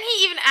home, and then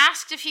he even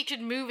asked if he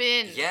could move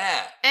in.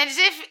 Yeah. As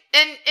if,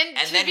 and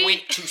then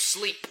went to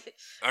sleep.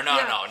 Or no,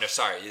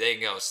 sorry, they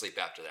didn't go to sleep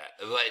after that.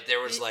 But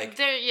there was like...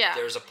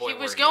 There was a point where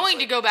he was going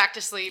to go back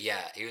to sleep.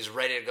 Yeah, he was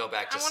ready to go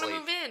back to sleep. I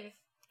want to move in.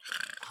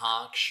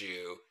 Honk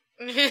shoe.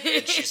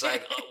 And she's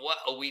like, what?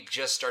 Oh, we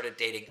just started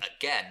dating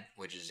again,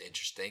 which is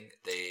interesting.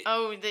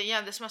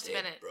 This must have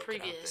been it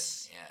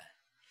previous.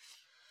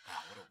 Oh,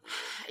 what a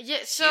weird...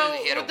 Yeah,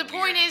 so the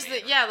point is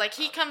that,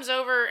 he comes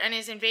over and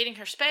is invading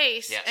her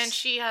space, and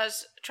she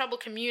has trouble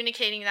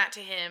communicating that to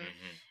him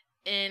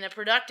in a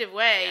productive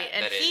way,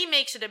 and he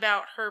makes it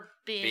about her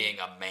being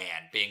a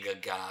man, being a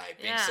guy,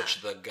 being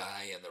such the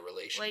guy in the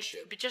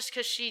relationship. Like, just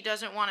because she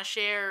doesn't want to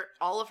share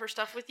all of her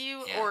stuff with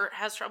you, or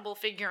has trouble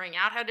figuring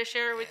out how to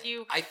share it with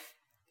you.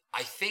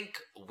 I think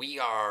we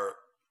are...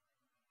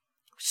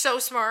 so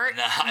smart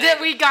that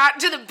we got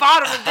to the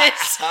bottom of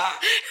this.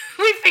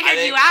 We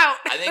figured you out.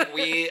 I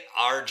think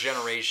our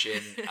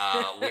generation,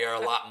 we are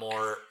a lot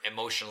more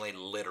emotionally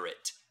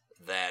literate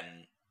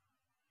than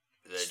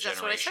the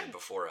generation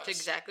before us. That's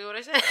exactly what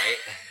I said. Right?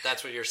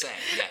 That's what you're saying.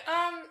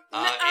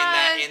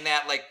 Yeah. In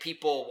that, like,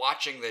 people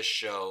watching this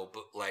show,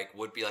 like,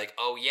 would be like,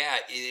 oh yeah,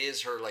 it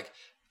is her, like,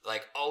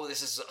 oh,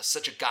 this is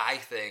such a guy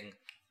thing.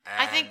 And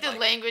I think the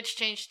language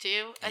changed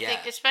too. I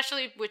think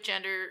especially with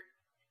gender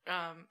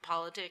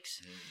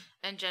politics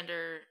and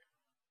gender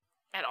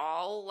at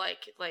all,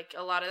 like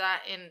a lot of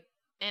that in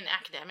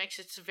academics,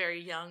 it's a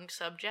very young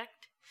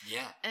subject.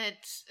 Yeah. And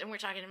we're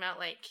talking about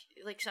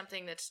like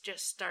something that's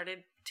just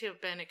started to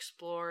have been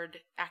explored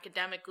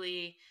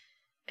academically,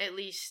 at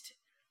least.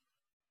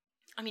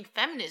 I mean,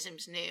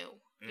 feminism's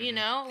new, you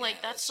know?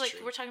 Like that's like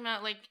true. We're talking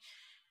about like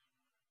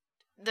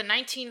the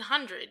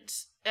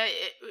 1900s.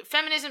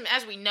 Feminism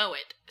as we know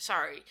it.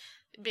 Sorry,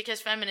 because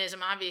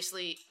feminism,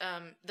 obviously,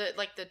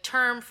 the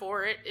term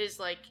for it is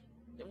like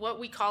what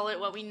we call it,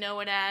 what we know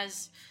it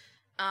as,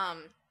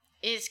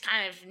 is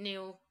kind of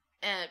new.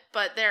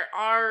 But there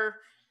are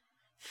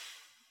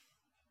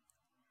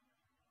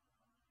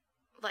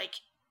like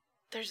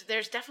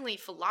there's definitely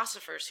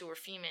philosophers who were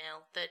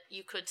female that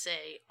you could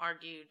say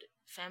argued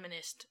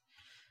feminist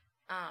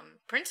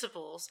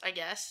principles, I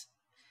guess.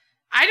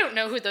 I don't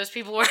know who those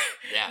people were.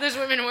 Yeah. Those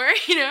women were,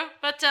 you know.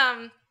 But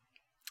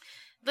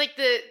like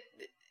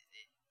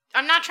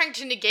I'm not trying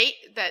to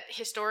negate that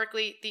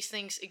historically these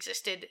things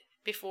existed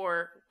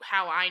before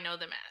how I know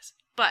them as.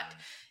 But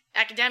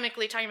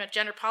academically, talking about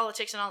gender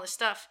politics and all this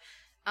stuff,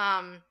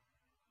 the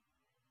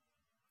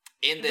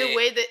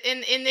way that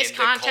in this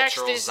context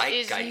is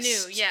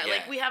new. Yeah,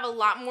 like we have a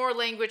lot more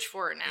language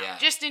for it now,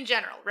 just in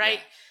general, right?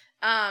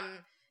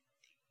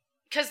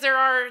 Because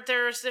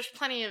there's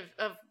plenty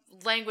of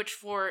language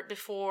for it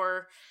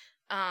before,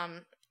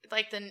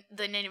 like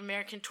the Native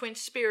American twin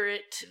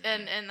spirit,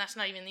 and that's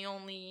not even the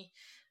only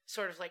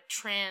sort of like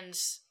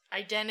trans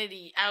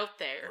identity out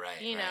there,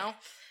 right? You know,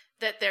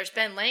 that there's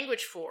been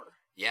language for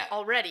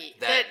already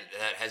that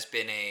has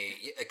been a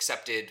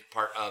accepted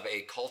part of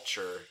a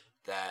culture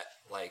that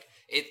like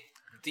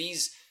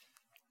these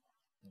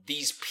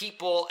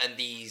people and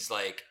these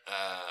like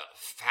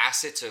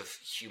facets of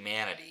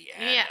humanity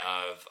and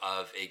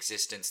of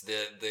existence,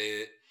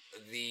 the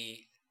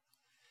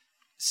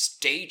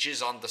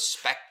stages on the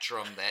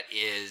spectrum that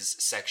is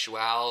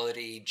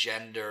sexuality,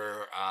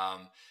 gender,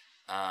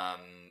 I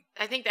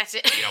think that's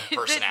it. You know,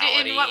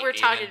 personality in what we're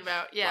talking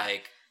about. Yeah,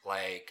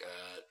 like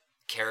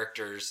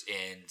characters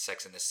in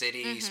Sex and the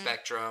City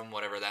spectrum,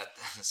 whatever that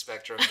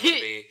spectrum would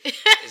be.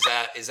 Is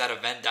that a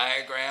Venn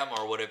diagram,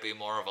 or would it be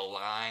more of a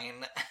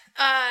line?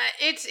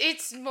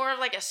 It's more of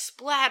like a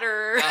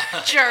splatter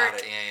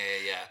chart.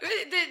 Yeah.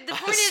 The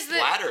point is that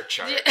splatter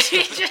chart.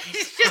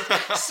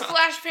 just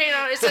splash paint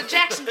on it. It's a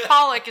Jackson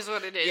Pollock, is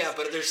what it is. Yeah,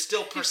 but there's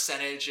still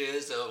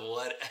percentages of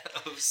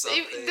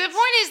something. The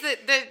point is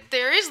that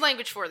there is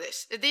language for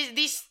this.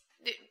 These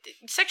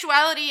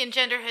sexuality and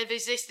gender have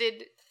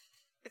existed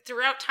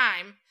throughout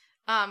time,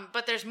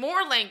 but there's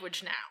more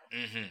language now,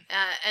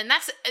 and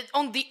that's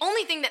the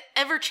only thing that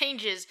ever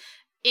changes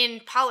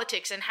in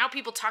politics and how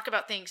people talk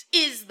about things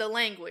is the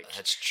language.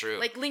 That's true.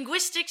 Like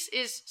linguistics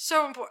is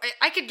so important.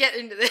 I could get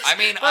into this. I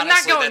mean, but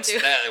honestly, I'm not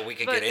going we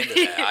could get into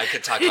that. I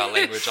could talk about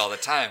language all the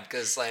time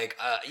because, like,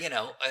 you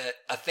know,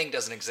 a thing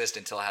doesn't exist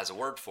until it has a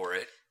word for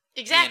it.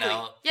 Exactly. You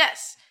know,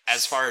 yes.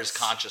 As far as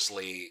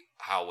consciously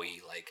how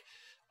we like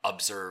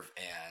observe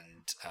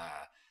and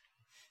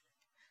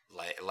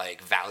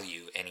like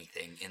value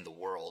anything in the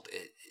world,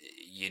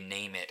 you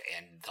name it,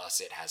 and thus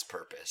it has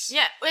purpose.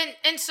 Yeah,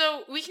 and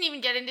so we can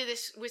even get into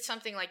this with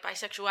something like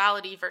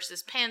bisexuality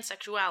versus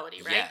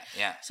pansexuality, right?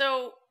 Yeah.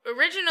 So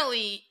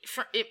originally,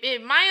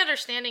 my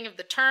understanding of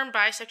the term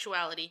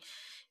bisexuality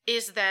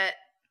is that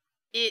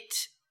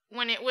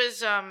when it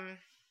was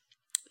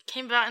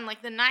came about in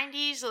like the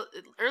 90s,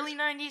 early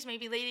 90s,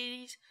 maybe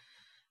late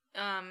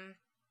 80s,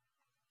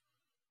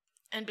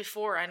 and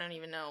before, I don't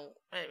even know.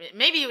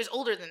 Maybe it was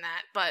older than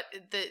that, but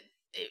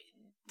it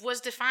was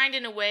defined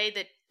in a way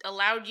that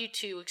allowed you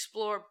to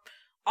explore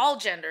all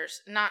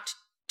genders, not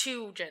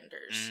two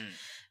genders.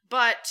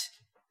 But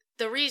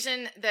the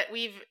reason that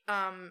we've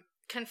the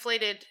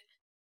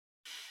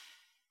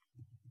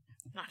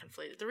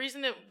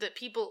reason that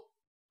people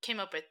came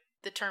up with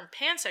the term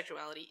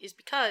pansexuality is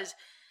because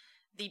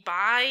the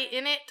bi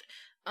in it,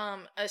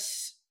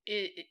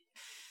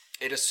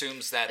 it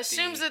assumes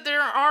that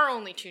there are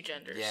only two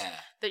genders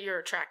that you're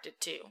attracted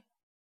to.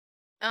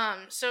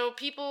 So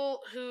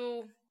people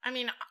who, I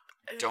mean,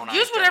 don't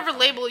use whatever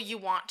label you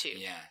want to.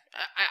 Yeah.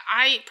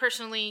 I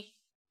personally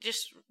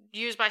just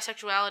use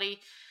bisexuality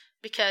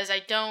because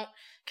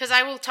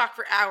I will talk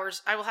for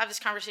hours. I will have this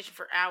conversation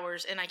for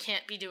hours, and I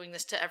can't be doing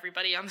this to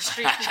everybody on the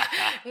street.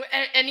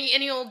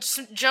 any old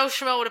Joe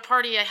Schmo at a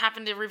party I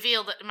happen to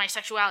reveal my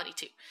sexuality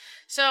to.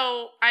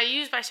 So I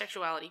use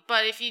bisexuality,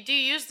 but if you do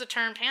use the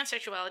term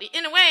pansexuality,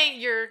 in a way,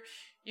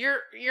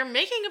 you're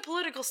making a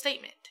political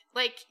statement.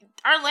 Like,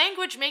 our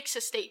language makes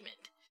a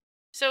statement.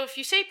 So if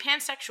you say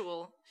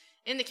pansexual,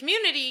 in the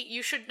community,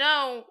 you should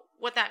know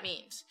what that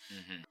means.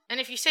 And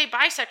if you say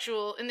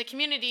bisexual, in the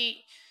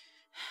community...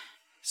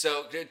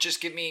 So just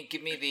give me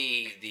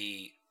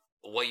the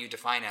what you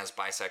define as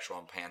bisexual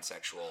and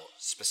pansexual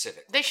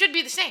specifically. They should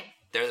be the same.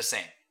 They're the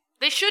same.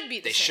 They should be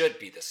the same. They should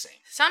be the same.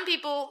 Some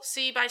people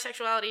see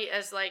bisexuality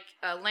as like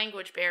a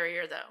language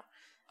barrier, though.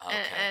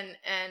 Okay.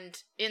 And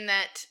in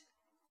that,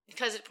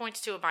 because it points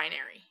to a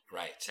binary.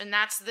 Right. And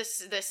that's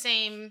the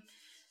same,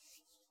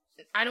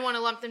 I don't want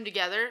to lump them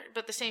together,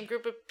 but the same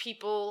group of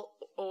people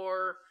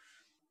or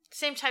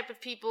same type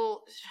of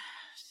people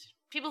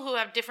who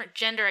have different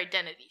gender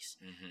identities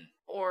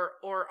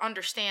or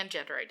understand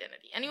gender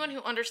identity. Anyone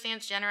who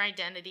understands gender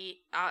identity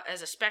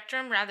as a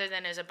spectrum rather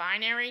than as a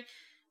binary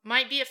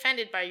might be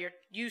offended by your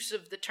use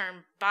of the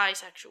term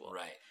bisexual.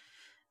 Right.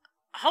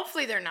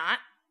 Hopefully they're not.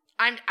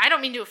 I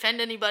don't mean to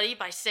offend anybody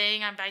by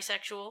saying I'm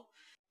bisexual.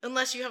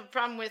 Unless you have a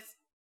problem with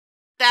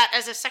that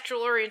as a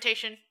sexual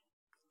orientation,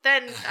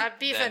 then I'd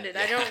be offended.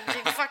 Yeah. I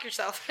don't... Fuck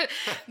yourself.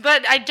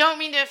 But I don't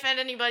mean to offend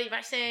anybody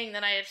by saying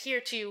that I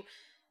adhere to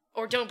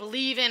or don't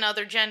believe in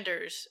other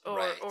genders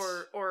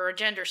or a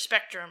gender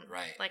spectrum.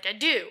 Right. Like I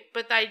do.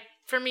 But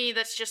for me,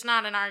 that's just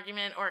not an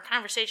argument or a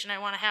conversation I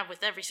want to have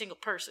with every single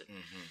person.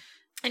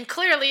 And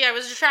clearly I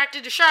was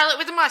attracted to Charlotte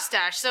with a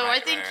mustache. So I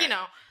think, you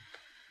know,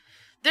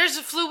 there's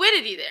a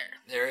fluidity there.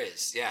 There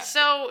is, yeah.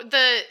 So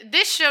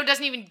this show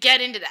doesn't even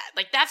get into that.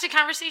 Like, that's a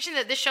conversation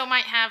that this show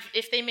might have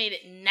if they made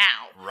it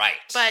now. Right.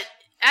 But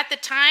at the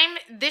time,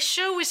 this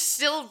show was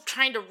still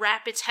trying to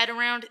wrap its head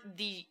around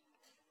the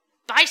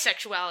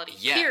bisexuality,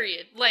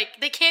 period. Like,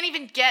 they can't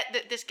even get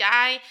that this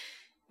guy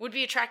would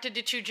be attracted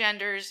to two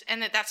genders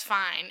and that's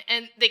fine.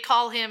 And they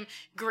call him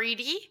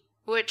greedy,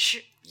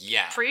 which,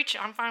 preach,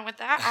 I'm fine with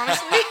that,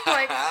 honestly.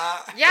 Like,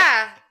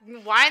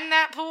 widen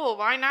that pool.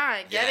 Why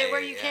not? Get it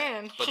where you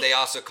can. But they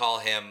also call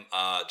him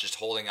just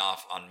holding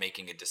off on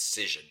making a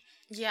decision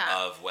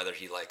of whether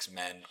he likes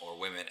men or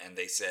women. And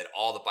they said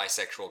all the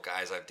bisexual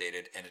guys I've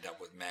dated ended up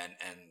with men.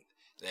 And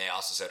they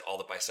also said all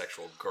the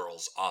bisexual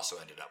girls also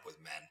ended up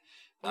with men.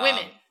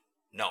 Women.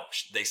 No,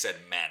 they said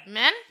men.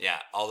 Men? Yeah,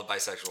 all the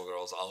bisexual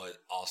girls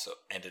also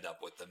ended up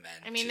with the men.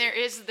 I mean,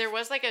 too. there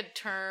was like a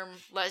term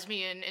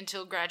lesbian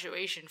until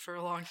graduation for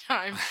a long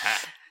time.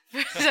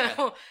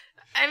 So,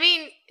 I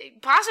mean,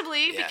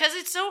 possibly because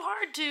it's so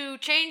hard to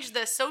change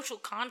the social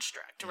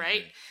construct,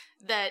 right?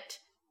 That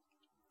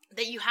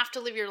you have to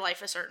live your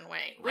life a certain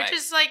way, which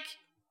is like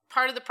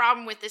part of the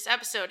problem with this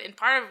episode, and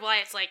part of why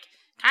it's like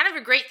kind of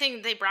a great thing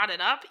that they brought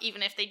it up,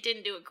 even if they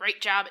didn't do a great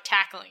job at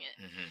tackling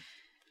it.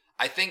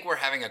 I think we're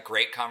having a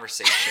great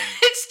conversation.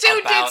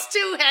 It's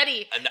too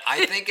heady. And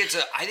I think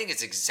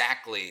it's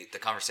exactly the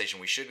conversation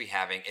we should be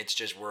having. It's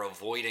just we're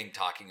avoiding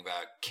talking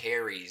about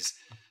Carrie's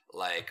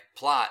like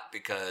plot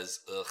because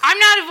I'm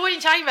not avoiding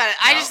talking about it.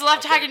 No? I just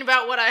love talking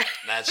about what I.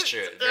 That's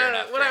true. Fair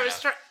enough.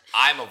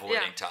 I'm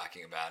avoiding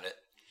talking about it.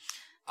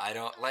 I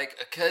don't like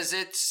because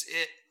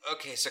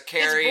okay, so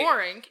Carrie. It's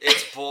boring.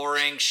 It's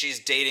boring. She's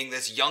dating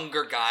this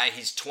younger guy.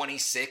 He's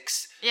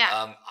 26.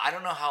 Yeah. I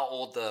don't know how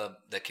old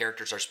the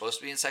characters are supposed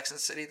to be in Sex and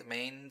the City. The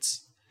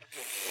mains.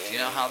 Do you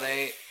know how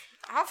they?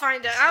 I'll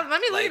find out.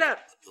 Let me look it up.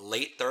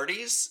 Late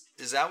 30s?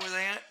 Is that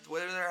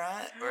where they're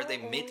at? Or are they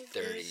mid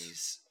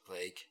 30s?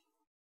 Like,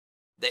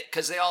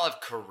 because they all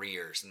have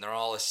careers and they're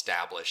all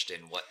established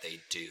in what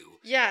they do.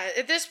 Yeah.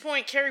 At this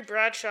point, Carrie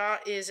Bradshaw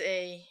is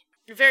a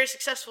very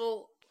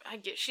successful.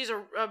 She's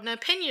an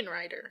opinion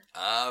writer.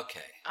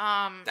 Okay.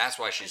 That's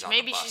why she's on the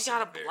bus. Maybe she's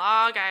got a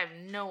blog. I have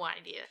no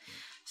idea.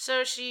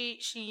 So she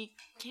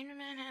came to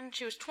Manhattan.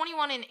 She was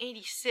 21 in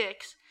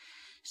 86.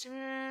 So,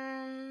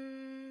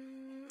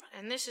 and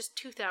this is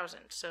 2000.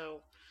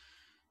 So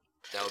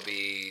that would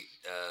be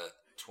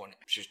 20.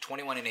 She was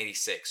 21 in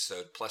 86.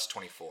 So plus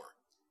 24.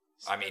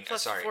 I mean,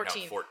 plus sorry,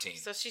 14. No, 14.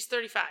 So she's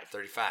 35.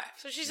 35.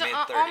 So she's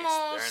mid-30s.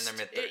 Almost. They're in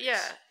their mid-30s. Yeah.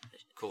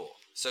 Cool.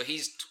 So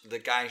the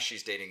guy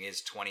she's dating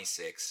is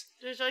 26.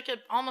 There's like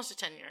almost a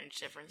 10-year age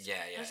difference.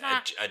 Yeah. It's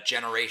not a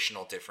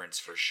generational difference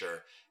for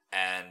sure.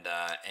 And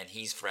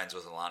he's friends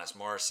with Alanis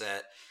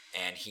Morissette,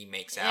 and he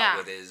makes out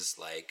with his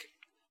like.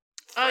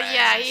 Friends. Oh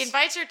yeah, he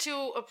invites her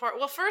to a party.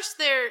 Well,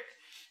 first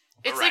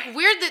it's like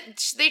weird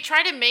that they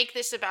try to make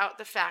this about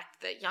the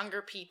fact that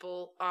younger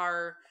people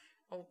are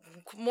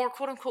more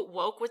quote unquote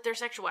woke with their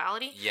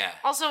sexuality. Yeah.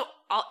 Also,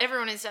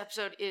 everyone in this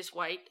episode is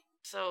white.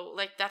 So,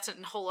 like, that's a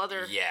whole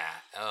other... Yeah.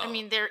 Oh. I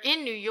mean, they're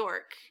in New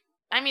York.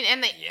 I mean,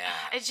 and they... Yeah.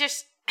 It's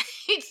just...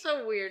 It's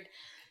so weird.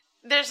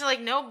 There's,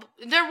 like, no...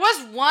 There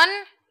was one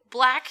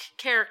black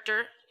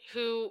character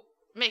who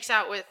makes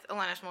out with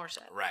Alanis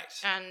Morissette. Right.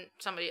 And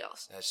somebody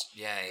else. That's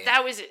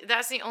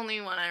the only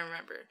one I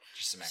remember.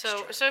 Just some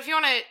extra. So if you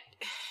want to...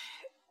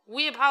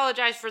 We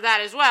apologize for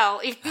that as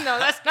well, even though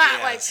that's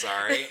not,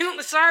 sorry.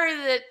 Sorry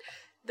that...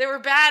 They were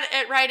bad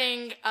at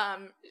writing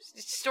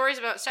stories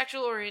about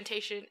sexual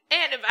orientation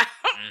and about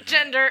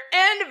gender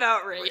and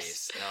about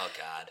race. Oh,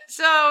 God.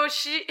 So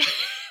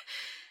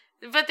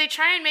but they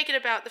try and make it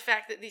about the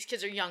fact that these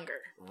kids are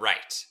younger.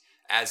 Right.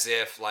 As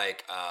if,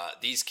 like,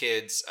 these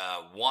kids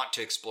want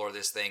to explore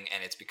this thing,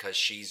 and it's because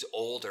she's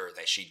older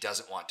that she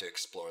doesn't want to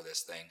explore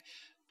this thing.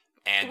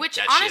 And which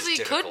that honestly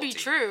could be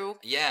true.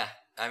 Yeah.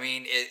 I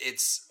mean,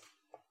 it's...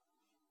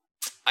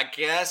 I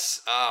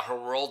guess her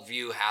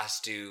worldview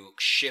has to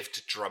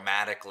shift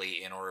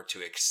dramatically in order to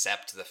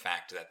accept the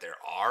fact that there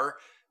are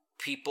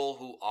people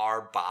who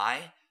are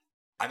bi.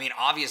 I mean,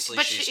 obviously,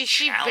 but she's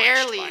she challenged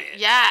barely, by it.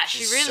 Yeah,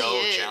 she's she really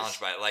is. So challenged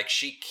by it. Like,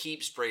 she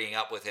keeps bringing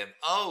up with him,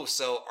 oh,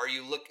 so are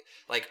you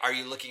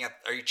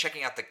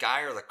checking out the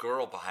guy or the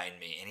girl behind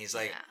me? And he's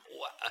like,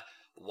 what?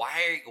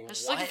 Why? I'm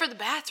just looking for the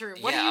bathroom.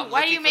 Why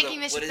are you making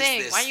this a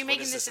thing? Why are you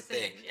making this a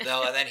thing?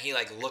 No, and then he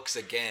like looks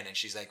again, and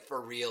she's like,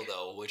 "For real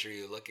though, which are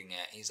you looking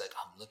at?" And he's like,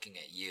 "I'm looking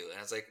at you." And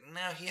I was like,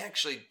 "No, he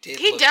actually did.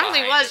 He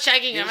definitely was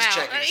checking him out. He was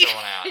checking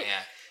someone out,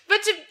 yeah."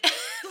 But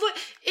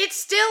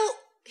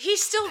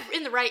he's still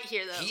in the right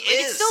here though. He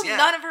is. It's still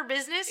none of her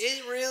business.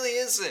 It really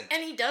isn't.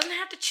 And he doesn't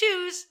have to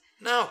choose.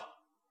 No.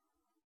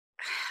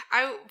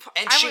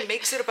 She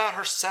makes it about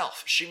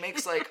herself. She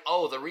makes like,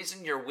 "Oh, the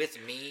reason you're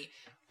with me."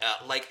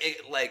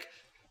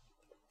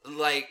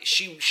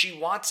 She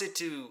wants it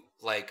to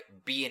like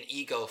be an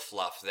ego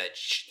fluff that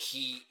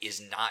he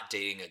is not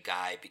dating a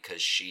guy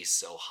because she's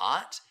so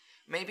hot.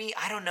 Maybe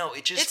I don't know.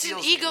 It just feels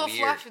weird. It's an ego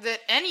fluff that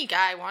any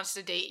guy wants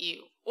to date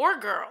you or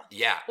girl.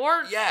 Yeah.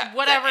 Or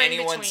whatever that in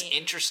anyone's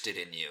between. interested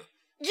in you.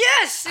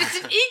 Yes,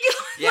 it's an ego.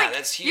 Yeah,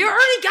 that's huge. You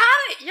already got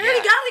it. You already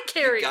got it,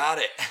 Carrie. You got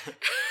it.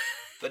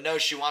 But no,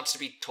 she wants to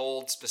be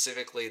told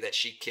specifically that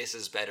she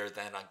kisses better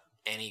than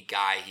any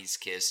guy he's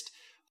kissed.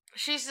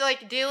 She's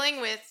like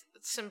dealing with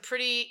some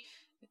pretty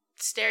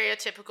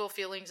stereotypical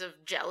feelings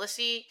of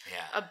jealousy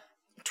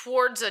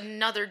towards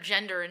another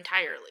gender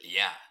entirely.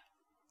 Yeah.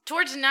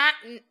 Towards not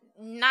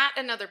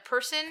another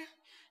person,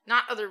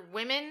 not other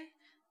women,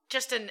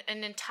 just an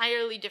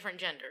entirely different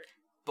gender.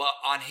 But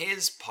on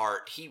his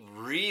part, he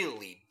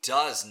really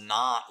does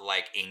not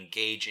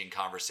engage in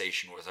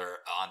conversation with her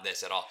on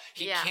this at all.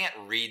 He can't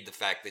read the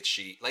fact that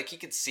he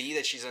can see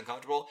that she's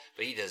uncomfortable,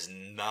 but he does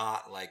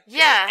not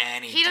get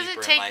any he doesn't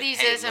deeper take in, these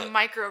hey, as a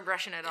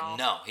microaggression at all.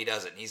 No, he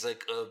doesn't. He's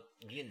like,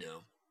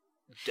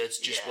 that's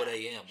just what I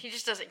am. He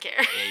just doesn't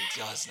care. He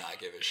does not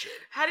give a shit.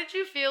 How did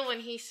you feel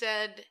when he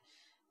said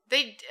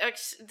they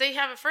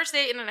have a first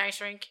date in an ice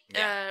rink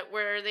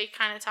where they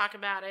kind of talk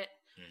about it?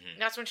 Mm-hmm.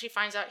 That's when she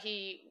finds out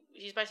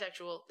he's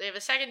bisexual. They have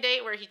a second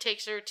date where he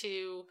takes her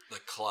to the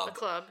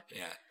club.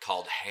 Yeah,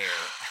 called Hair.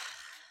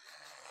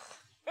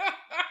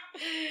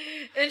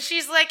 And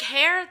she's like,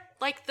 hair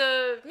like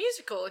the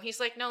musical, and he's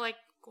like, no, like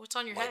what's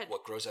on your head?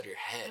 What grows out of your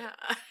head?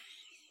 Yeah.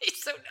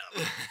 He's so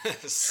dumb.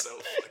 So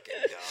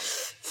fucking dumb.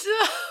 So,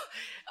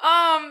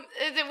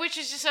 which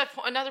is just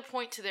another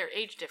point to their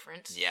age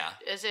difference. Yeah.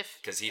 As if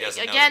because he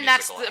doesn't know again, the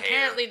that's musical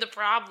apparently the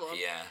problem.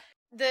 Yeah.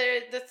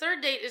 The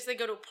third date is they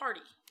go to a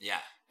party. Yeah.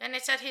 And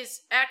it's at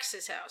his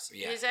ex's house.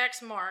 Yeah. His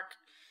ex, Mark.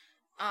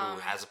 Who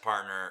has a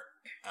partner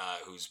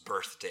whose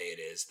birthday it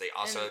is. They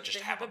also just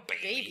have a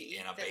baby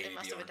and a baby they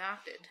must Bjorn. Have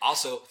adopted.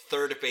 Also,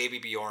 third baby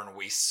Bjorn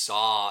we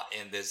saw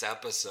in this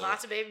episode.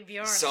 Lots of baby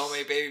Bjorns. So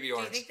many baby Bjorns.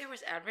 Do you think there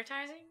was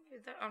advertising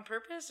on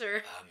purpose?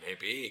 Or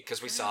maybe.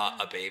 Because we saw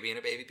a baby and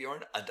a baby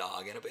Bjorn, a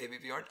dog and a baby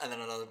Bjorn, and then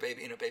another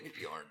baby and a baby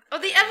Bjorn. Oh,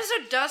 the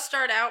episode does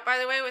start out, by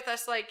the way, with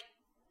us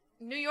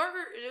New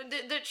Yorker.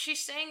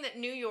 She's saying that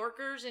New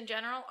Yorkers in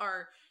general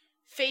are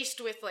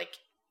faced with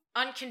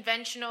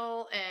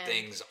unconventional and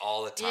things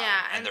all the time,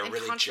 and they're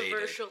really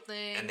controversial jaded,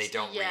 things, and they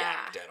don't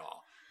react at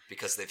all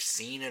because they've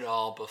seen it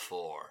all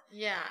before.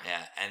 Yeah,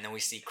 and then we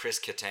see Chris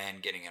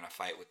Kattan getting in a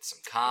fight with some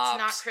cops. It's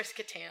not Chris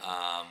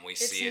Kattan. We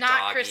see a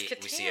doggy.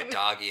 We see a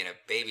doggy and a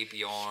baby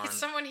Bjorn. It's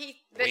someone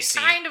that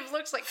kind of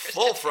looks like Chris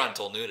full Kattan.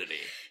 Frontal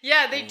nudity.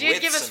 Yeah, they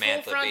did give us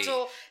Samantha full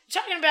frontal.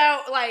 Talking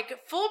about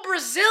full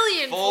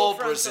Brazilian full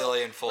frontal.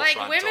 Brazilian full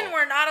frontal. Women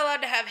were not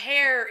allowed to have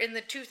hair in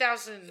the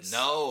 2000s.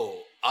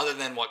 No, other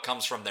than what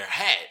comes from their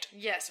head.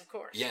 Yes, of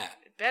course. Yeah,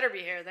 it better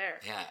be hair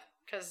there. Yeah.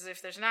 Because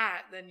if there's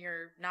not, then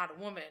you're not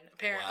a woman,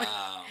 apparently.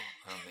 Wow.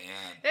 Oh,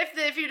 man.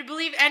 If you're to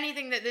believe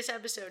anything that this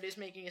episode is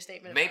making a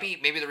statement about.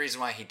 Maybe the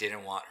reason why he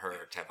didn't want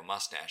her to have a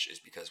mustache is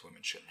because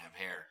women shouldn't have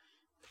hair.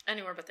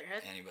 Anywhere but their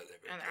head? Anywhere but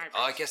their head.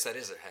 Oh, I guess that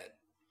is their head.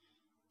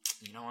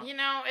 You know what?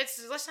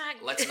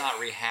 Let's not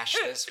rehash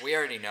this. We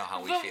already know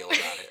how we feel about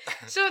it.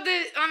 So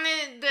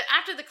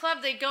after the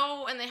club, they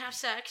go and they have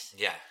sex.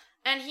 Yeah.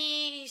 And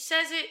he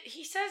says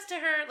to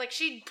her,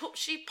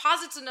 she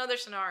posits another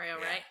scenario,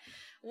 right?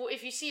 Well,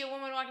 if you see a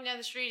woman walking down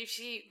the street, if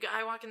you see a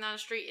guy walking down the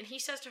street, and he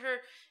says to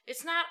her,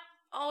 it's not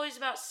always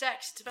about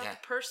sex, it's about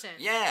the person.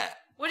 Yeah.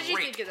 What did you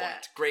think of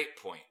that? Great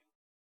point.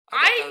 I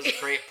thought that was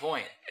a great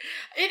point.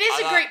 It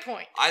is a great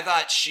point. I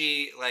thought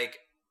she,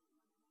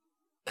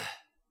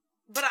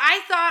 But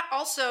I thought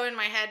also in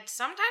my head,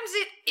 sometimes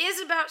it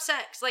is about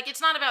sex.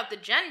 It's not about the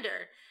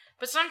gender,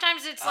 but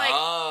sometimes it's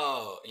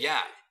oh,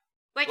 yeah.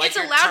 It's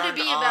allowed to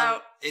be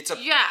about. It's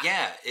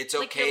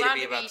okay to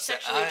be about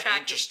sexually attracted.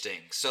 Interesting.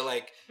 So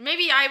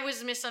maybe I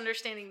was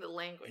misunderstanding the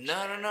language. No.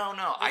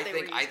 I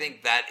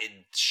think that it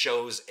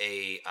shows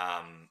a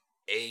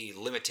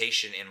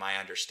limitation in my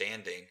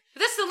understanding. But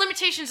that's the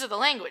limitations of the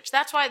language.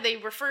 That's why they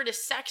refer to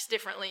sex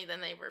differently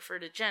than they refer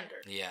to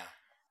gender. Yeah.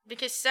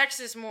 Because sex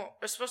is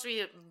supposed to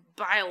be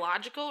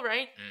biological,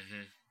 right?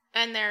 Mm-hmm.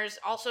 And there's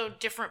also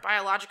different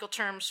biological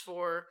terms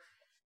for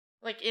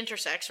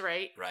intersex,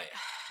 right? Right.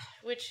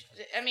 Which,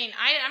 I mean,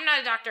 I'm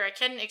not a doctor. I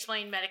couldn't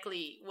explain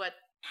medically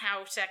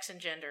how sex and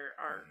gender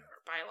are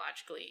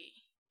biologically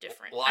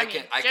different. Well, I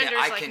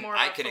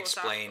can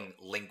explain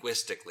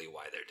linguistically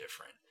why they're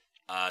different.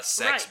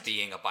 Sex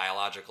being a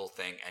biological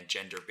thing and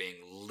gender being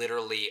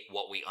literally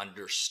what we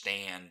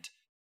understand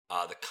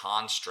the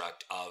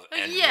construct of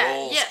and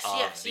roles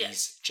of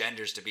these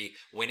genders to be,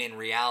 when in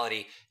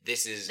reality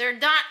this is they're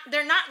not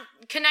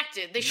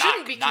connected. They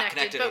shouldn't be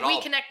connected, but we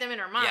connect them in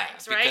our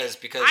minds, right?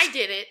 Because I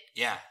did it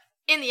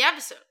in the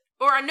episode.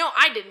 Or no,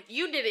 I didn't.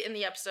 You did it in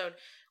the episode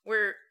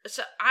where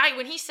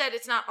when he said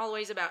it's not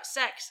always about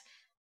sex,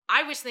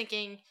 I was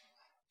thinking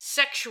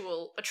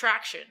sexual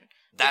attraction.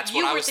 That's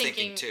what I was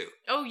thinking too.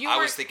 Oh, I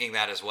was thinking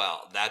that as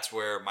well. That's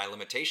where my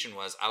limitation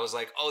was. I was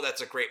like, oh,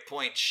 that's a great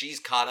point. She's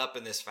caught up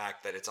in this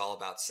fact that it's all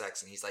about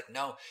sex. And he's like,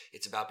 no,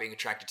 it's about being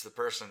attracted to the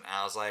person. And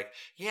I was like,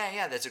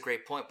 yeah, that's a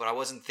great point. But I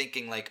wasn't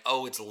thinking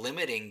oh, it's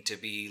limiting to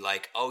be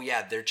oh,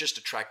 yeah, they're just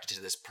attracted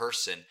to this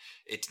person.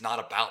 It's not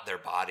about their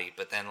body.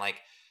 But then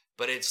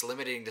but it's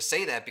limiting to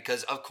say that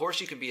because of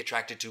course you can be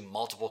attracted to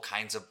multiple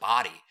kinds of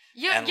body.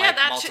 Yeah, and, yeah, like,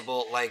 that's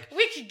multiple, like...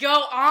 We could go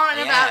on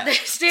about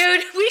this,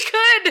 dude. We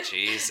could.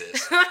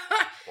 Jesus.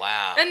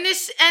 Wow. And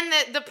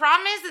the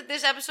problem is that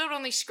this episode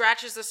only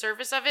scratches the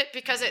surface of it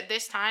because at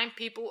this time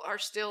people are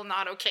still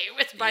not okay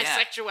with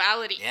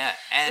bisexuality. Yeah.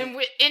 And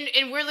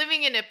we're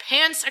living in a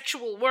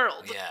pansexual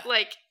world. Yeah.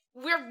 Like,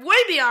 we're way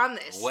beyond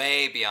this.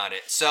 Way beyond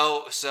it.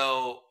 So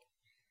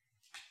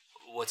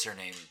what's her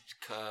name?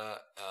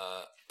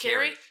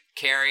 Carrie?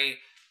 Carrie,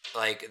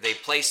 like, they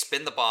play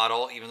Spin the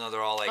Bottle, even though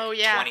they're all, like,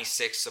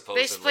 26,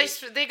 supposedly.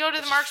 They go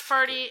to the Mark's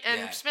party,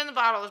 and Spin the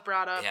Bottle is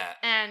brought up. Yeah.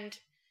 And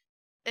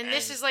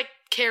this is, like,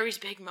 Carrie's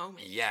big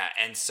moment. Yeah,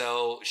 and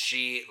so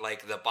she,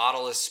 like, the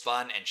bottle is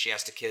spun, and she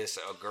has to kiss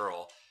a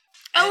girl.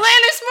 Alanis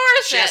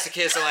Morissette! She has to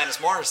kiss Alanis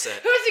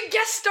Morissette. Who's a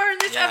guest star in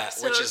this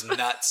episode. Which is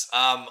nuts.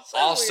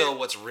 Also, weird.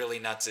 What's really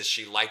nuts is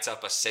she lights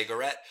up a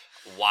cigarette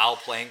while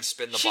playing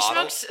Spin the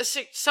Bottle. She smokes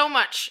so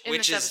much in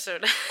this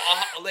episode.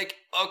 Like,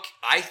 okay,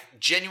 I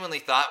genuinely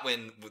thought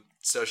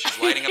so she's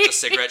lighting up the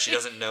cigarette, she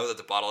doesn't know that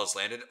the bottle has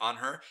landed on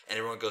her, and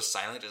everyone goes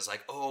silent, and is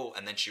like, oh,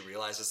 and then she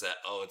realizes that,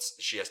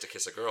 she has to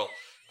kiss a girl.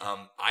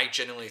 I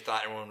genuinely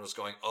thought everyone was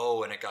going,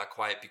 oh, and it got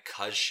quiet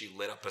because she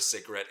lit up a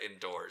cigarette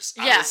indoors.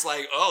 I was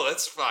like, oh,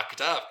 that's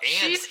fucked up.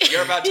 And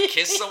you're about to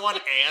kiss someone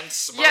and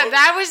smoke? Yeah,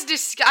 that was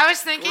I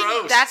was thinking,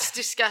 gross. That's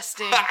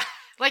disgusting.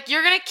 Like,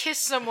 you're gonna kiss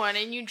someone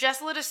and you just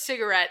lit a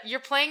cigarette. You're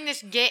playing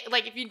this game.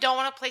 Like, if you don't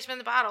want to play Spin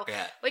the Bottle.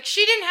 Yeah. Like,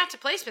 she didn't have to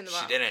play Spin the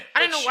Bottle. She didn't. I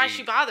don't know why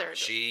she bothered.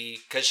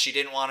 Because she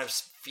didn't want to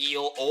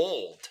feel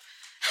old.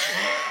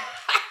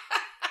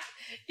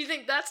 You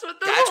think that's what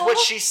what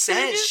she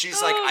says.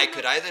 She's like, I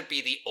could either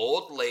be the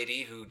old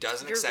lady who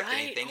doesn't accept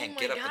anything and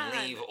get up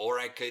and leave, or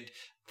I could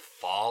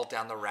fall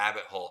down the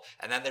rabbit hole.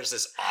 And then there's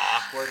this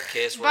awkward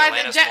kiss where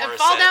Alanis Morissette...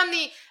 Fall down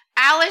the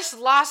Alice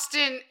lost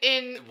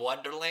in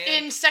Wonderland?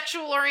 In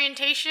sexual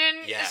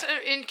orientation? Yeah.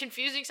 In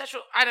confusing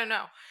sexual... I don't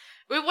know.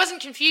 It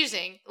wasn't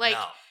confusing. Like,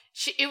 no.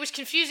 It was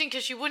confusing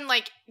because she wouldn't,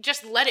 like,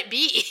 just let it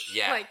be.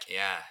 Yeah, like,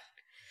 yeah.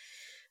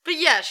 But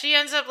yeah, she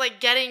ends up, like,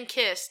 getting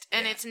kissed,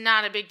 and it's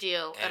not a big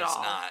deal at all. It's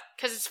not.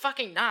 Because it's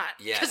fucking not.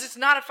 Yeah. Because it's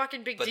not a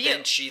fucking big deal. But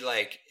then she,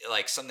 like,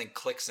 something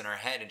clicks in her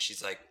head, and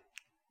she's like,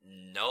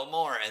 no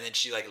more. And then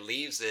she, like,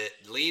 leaves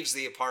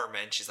the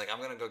apartment. She's like, I'm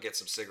going to go get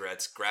some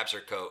cigarettes, grabs her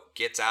coat,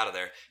 gets out of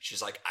there.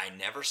 She's like, I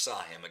never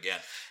saw him again.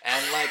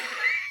 And, like...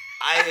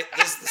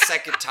 this is the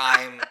second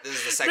time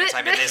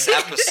in this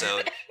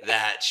episode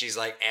that she's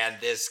like, and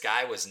this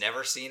guy was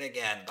never seen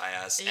again by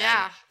us.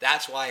 Yeah. And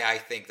that's why I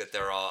think that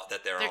they're all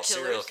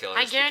serial killers.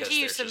 I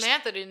guarantee you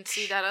Samantha didn't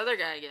see that other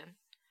guy again.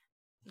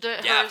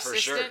 Her for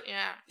assistant, sure.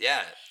 Yeah.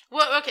 Yeah.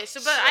 Well, okay,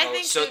 I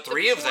think... So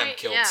three of them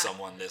killed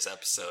someone this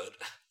episode.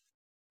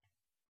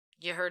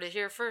 You heard it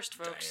here first,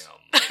 folks.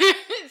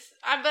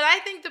 Damn. But I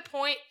think the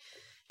point...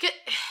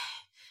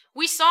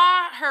 We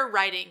saw her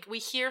writing. We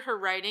hear her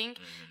writing.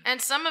 Mm-hmm.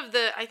 And some of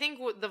I think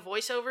the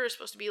voiceover is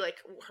supposed to be like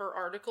her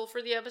article for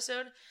the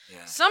episode.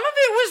 Yeah. Some of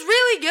it was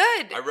really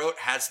good. I wrote,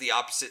 has the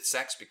opposite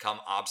sex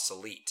become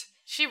obsolete?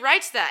 She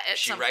writes that at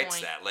some point. She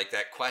writes that. Like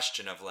that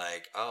question of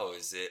like, oh,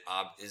 is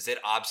it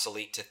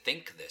obsolete to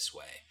think this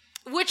way?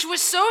 Which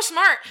was so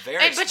smart.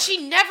 Very smart. But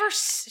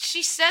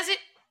she says it,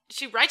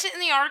 she writes it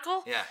in the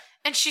article. Yeah.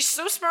 And she's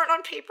so smart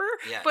on paper.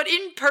 Yeah. But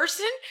in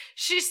person,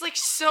 she's like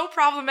so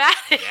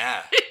problematic.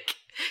 Yeah.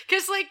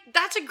 Because, like,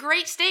 that's a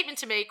great statement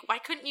to make. Why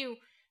couldn't you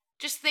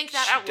just think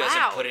that out loud? She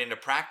doesn't put it into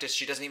practice.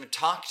 She doesn't even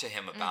talk to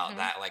him about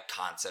that, like,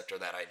 concept or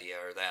that idea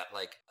or that,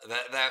 like,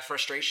 that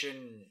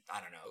frustration. I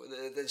don't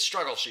know. The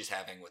struggle she's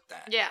having with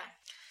that. Yeah.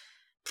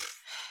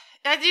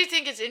 I do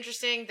think it's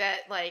interesting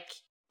that, like,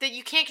 that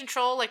you can't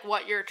control, like,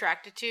 what you're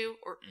attracted to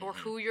or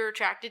who you're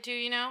attracted to,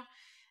 you know?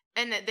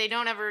 And that they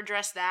don't ever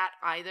address that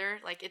either.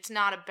 Like, it's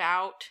not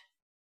about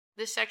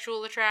the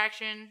sexual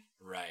attraction.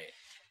 Right.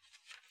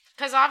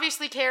 Because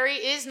obviously Carrie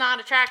is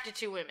not attracted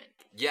to women.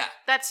 Yeah.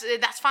 That's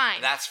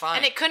fine. That's fine.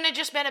 And it couldn't have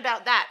just been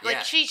about that. Like,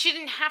 yeah. she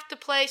didn't have to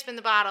play Spin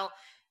the Bottle.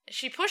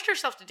 She pushed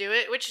herself to do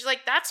it, which is like,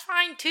 that's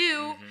fine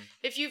too. Mm-hmm.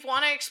 If you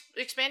want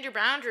to expand your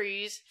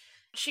boundaries.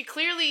 She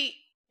clearly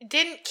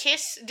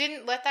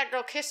didn't let that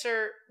girl kiss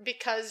her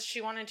because she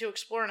wanted to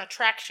explore an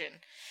attraction.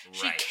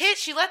 Right.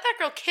 She let that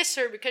girl kiss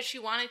her because she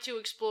wanted to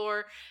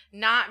explore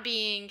not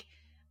being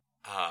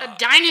a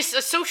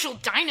social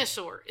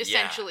dinosaur,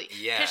 essentially.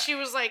 Yeah. Because she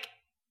was like,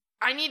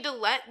 I need to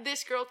let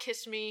this girl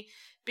kiss me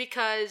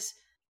because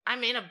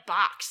I'm in a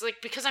box. Like,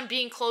 because I'm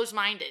being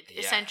closed-minded,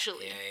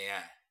 essentially.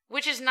 Yeah.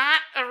 Which is not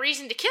a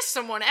reason to kiss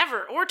someone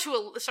ever, or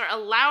to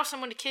allow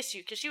someone to kiss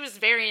you, because she was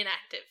very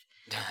inactive.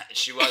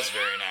 She was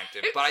very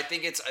inactive. But I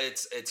think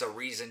it's a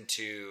reason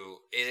to...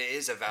 It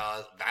is a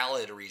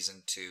valid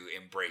reason to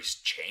embrace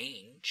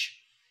change.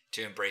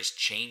 To embrace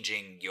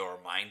changing your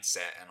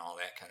mindset and all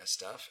that kind of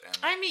stuff. And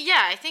I mean,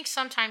 yeah, I think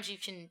sometimes you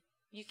can...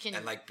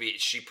 And like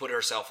she put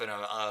herself in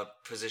a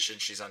position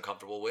she's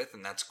uncomfortable with,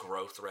 and that's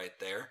growth right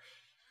there.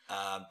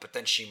 But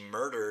then she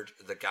murdered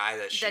the guy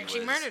that she was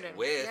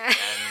with, Yeah. and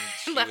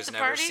he was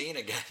never party? seen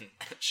again.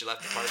 She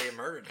left the party and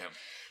murdered him.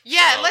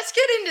 Yeah, So- let's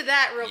get into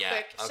that real Yeah,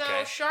 quick. So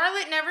okay.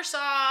 Charlotte never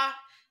saw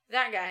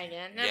that guy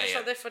again. Never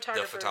saw the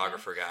photographer. The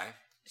photographer guy.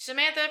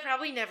 Samantha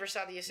probably never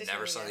saw the assistant.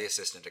 Never saw again. the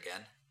assistant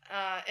again.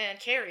 And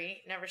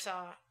Carrie never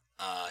saw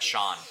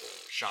Sean.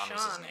 Sean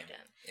was his name.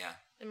 again. Yeah.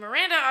 And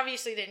Miranda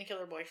obviously didn't kill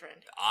her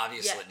boyfriend.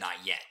 Obviously, Yet.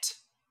 not yet.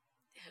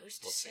 Who's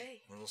to We'll say?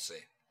 see. We'll see.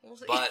 We'll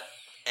see. But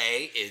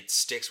it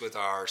sticks with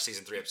our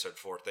season 3, episode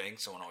 4 thing.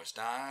 Someone always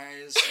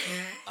dies.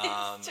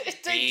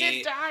 They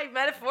did die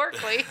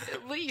metaphorically,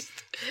 at least.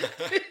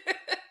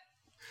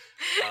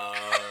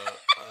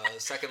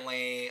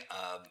 Secondly,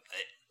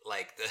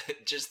 like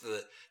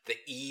the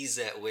ease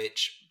at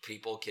which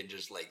people can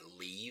just like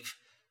leave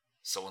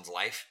someone's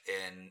life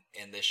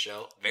in this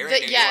show. Very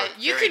New York.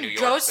 You very can New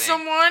York ghost thing.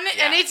 someone,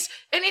 Yeah.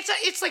 and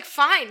it's like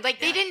fine. Like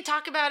they Yeah. didn't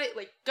talk about it.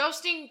 Like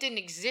ghosting didn't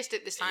exist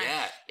at this time.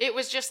 Yeah. It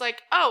was just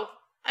like, oh,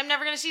 I'm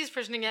never gonna see this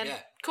person again. Yeah.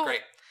 Cool.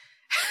 Great.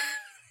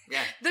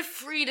 Yeah. The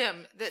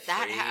freedom that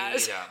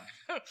has.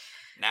 Freedom.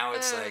 Now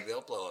it's like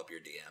they'll blow up your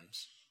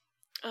DMs.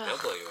 They'll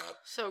Ugh, blow you up.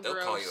 so They'll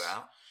gross. call you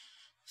out.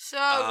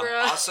 So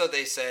gross. Also,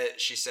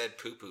 she said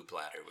poo-poo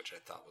platter, which I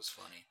thought was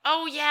funny.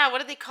 Oh yeah, what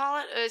did they call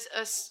it?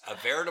 A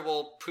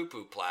veritable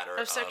poo-poo platter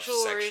of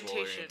sexual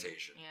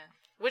orientation. Yeah.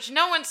 Which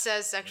no one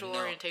says sexual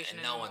orientation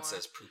and no anymore. one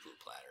says poo-poo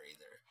platter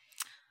either.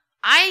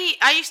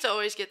 I used to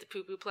always get the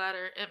poo-poo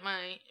platter at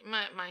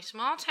my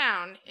small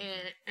town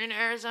in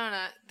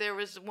Arizona. There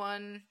was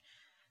one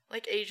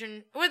like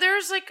Asian. Well, there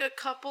was like a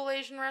couple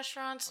Asian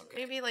restaurants, Okay.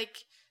 maybe like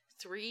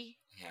 3,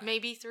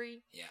 maybe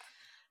 3. Yeah.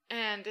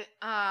 And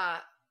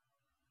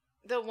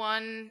the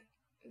one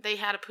they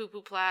had a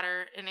poo-poo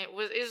platter, and it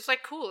was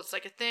like cool. It's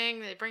like a thing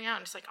they bring out,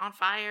 and it's like on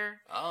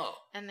fire. Oh.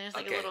 And there's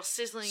like okay. a little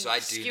sizzling So I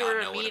do skewer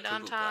not know of what a meat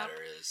on poo-poo top.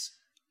 platter is.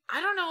 I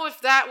don't know if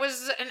that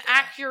was an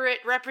accurate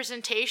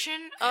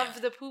representation Yeah.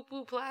 of the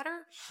poo-poo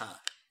platter. Huh.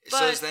 But-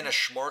 So is then a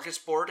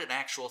smorgasbord an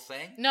actual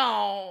thing?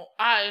 No,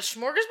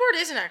 smorgasbord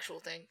is an actual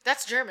thing.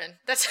 That's German.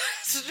 That's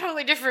it's a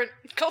totally different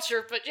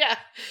culture, but yeah.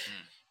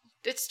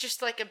 It's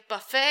just like a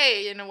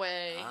buffet in a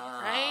way,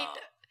 right?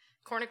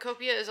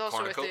 Cornucopia is also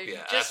a thing.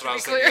 Cornucopia. Just That's what I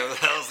was to be thinking clear.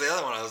 of. That was the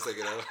other one I was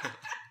thinking of.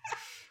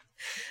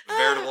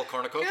 Veritable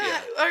cornucopia.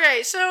 God.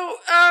 Okay, so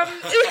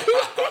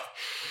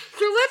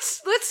so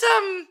let's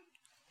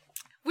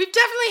we've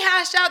definitely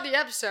hashed out the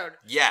episode.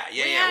 Yeah.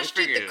 We We hashed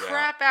figured the it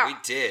crap out. out. We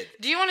did.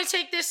 Do you want to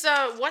take this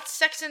what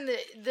Sex in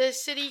the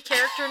City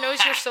character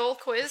knows your soul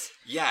quiz?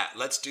 Yeah,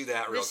 let's do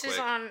that real quick.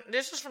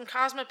 This is from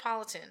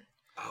Cosmopolitan.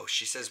 Oh,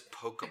 she says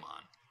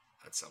Pokemon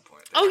at some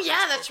point. Oh They yeah,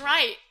 reference that's Pokemon.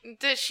 right.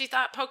 That she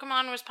thought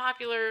Pokemon was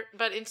popular,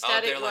 but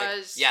instead they're it like,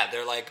 was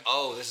they're like,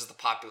 oh, this is the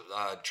popular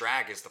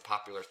drag is the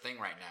popular thing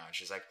right now, and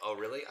she's like, oh,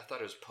 really? I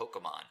thought it was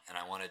Pokemon, and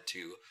I wanted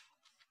to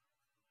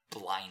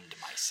blind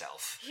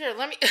myself. Here,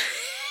 let me.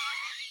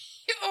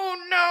 Oh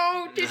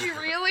no! Did you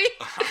really?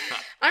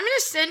 I'm gonna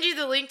send you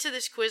the link to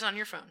this quiz on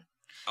your phone,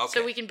 Okay.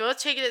 so we can both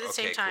take it at the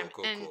Okay, same time,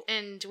 cool, cool.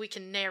 and we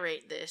can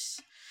narrate this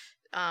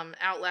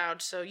out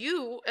loud, so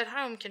you at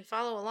home can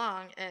follow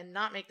along and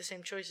not make the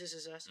same choices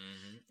as us.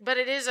 Mm-hmm. But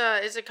it's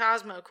a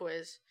Cosmo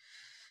quiz.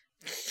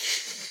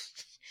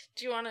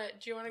 Do you wanna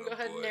go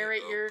ahead and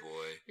narrate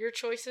your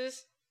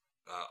choices?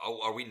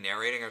 Are we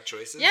narrating our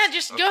choices? Yeah,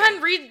 just go ahead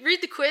and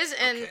read the quiz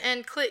and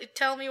Okay.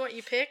 tell me what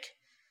you pick.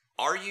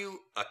 Are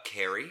you a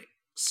Carrie,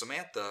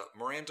 Samantha,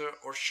 Miranda,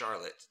 or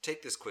Charlotte?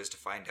 Take this quiz to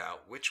find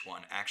out which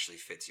one actually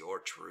fits your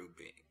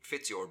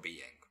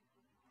being.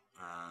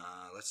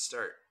 Let's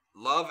start.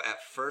 Love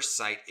at first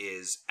sight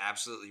is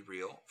absolutely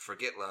real.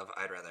 Forget love,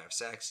 I'd rather have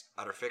sex.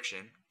 Utter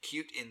fiction.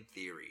 Cute in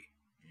theory.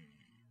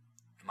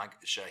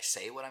 Should I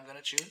say what I'm going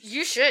to choose?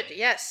 You should,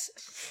 yes.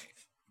 Okay.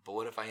 But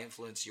what if I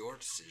influence your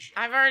decision?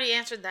 I've already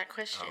answered that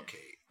question.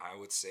 Okay, I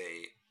would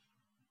say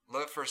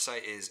love at first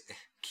sight is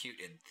cute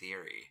in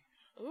theory.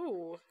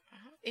 Ooh,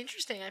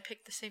 interesting. I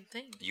picked the same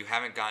thing. You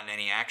haven't gotten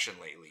any action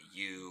lately.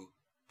 You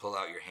pull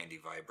out your handy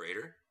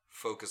vibrator,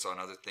 focus on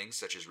other things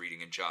such as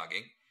reading and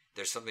jogging.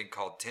 There's something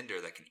called Tinder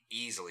that can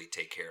easily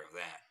take care of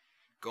that.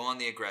 Go on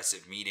the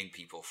aggressive, meeting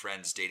people,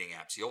 friends, dating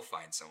apps. You'll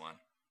find someone.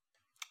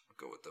 I'll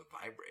go with the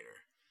vibrator.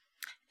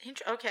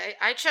 Okay,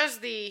 I chose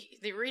the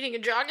reading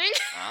and jogging.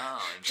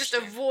 Oh, Just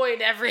interesting. avoid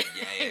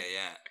everything.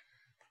 Yeah.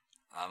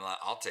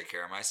 I'll take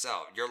care of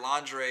myself. Your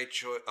lingerie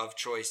of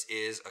choice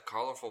is a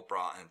colorful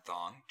bra and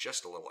thong,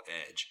 just a little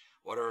edge.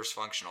 Whatever's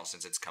functional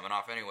since it's coming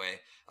off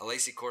anyway. A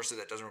lacy corset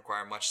that doesn't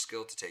require much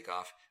skill to take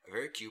off. A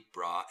very cute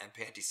bra and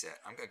panty set.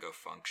 I'm going to go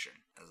function.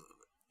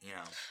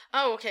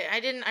 Oh, okay.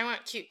 I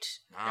went cute.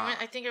 Ah.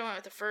 I think I went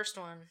with the first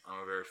one.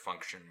 I'm a very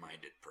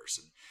function-minded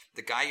person.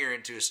 The guy you're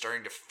into is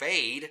starting to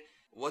fade.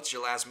 What's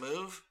your last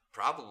move?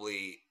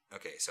 Probably...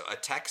 Okay, so a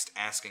text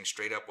asking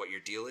straight up what your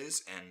deal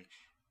is, and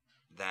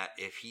that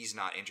if he's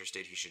not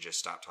interested, he should just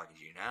stop talking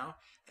to you now.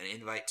 An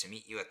invite to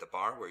meet you at the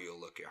bar where you'll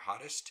look your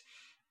hottest.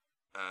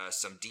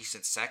 Some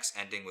decent sex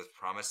ending with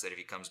promise that if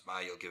he comes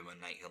by, you'll give him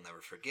a night he'll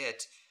never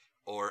forget.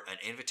 or an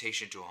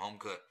invitation to a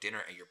home-cooked dinner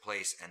at your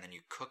place, and then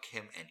you cook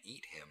him and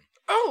eat him.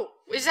 Oh,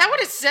 is that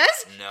what it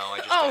says? No, I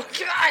just... Oh,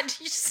 God.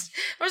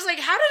 I was like,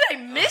 how did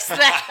I miss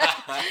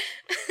that?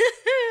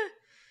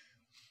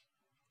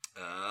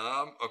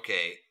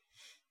 Okay.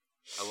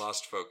 I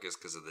lost focus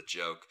because of the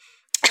joke.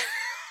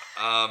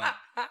 I'm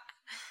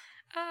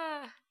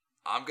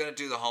going to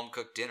do the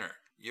home-cooked dinner.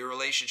 Your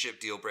relationship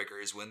deal breaker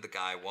is when the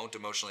guy won't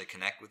emotionally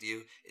connect with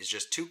you, is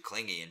just too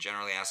clingy and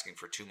generally asking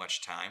for too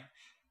much time,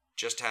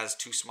 just has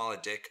too small a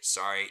dick,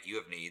 sorry, you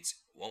have needs,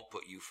 won't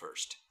put you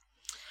first.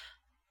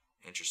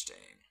 Interesting.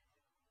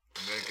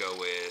 I'm going to go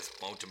with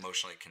won't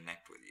emotionally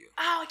connect with you.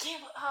 Oh, I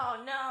can't.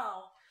 Oh,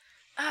 no.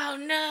 Oh,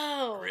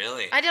 no.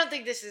 Really? I don't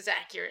think this is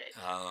accurate.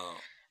 Oh.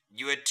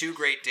 You had 2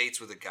 great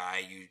dates with a guy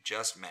you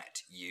just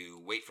met. You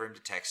wait for him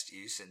to text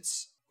you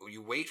since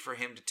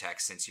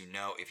you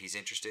know if he's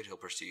interested, he'll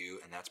pursue you,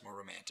 and that's more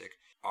romantic.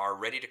 Are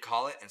ready to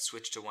call it and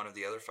switch to one of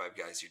the other 5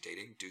 guys you're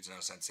dating. Dude's no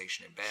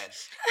sensation in bed.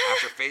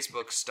 After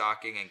Facebook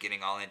stalking and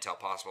getting all intel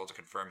possible to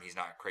confirm he's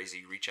not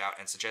crazy, reach out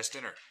and suggest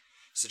dinner.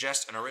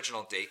 Suggest an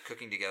original date,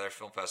 cooking together,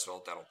 film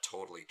festival, that'll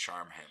totally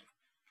charm him.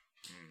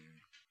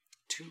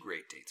 2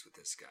 great dates with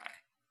this guy.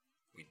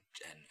 We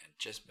and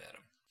just met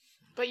him.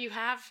 But you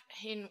have,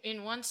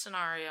 in one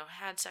scenario,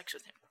 had sex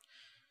with him.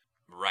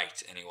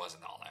 Right, and he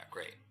wasn't all that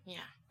great. Yeah.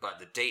 But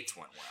the dates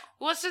went well.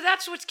 Well, so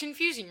that's what's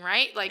confusing,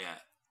 right? Like, yeah.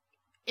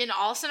 In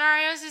all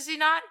scenarios, is he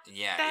not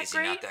he not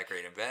that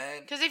great in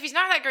bed? Because if he's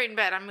not that great in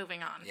bed, I'm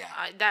moving on. Yeah.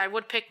 I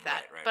would pick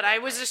that. But I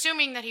was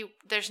assuming that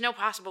there's no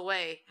possible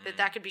way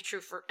that could be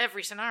true for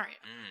every scenario.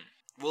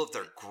 Well, if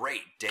they're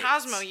great dates.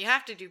 Cosmo, you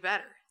have to do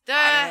better.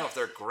 I don't know if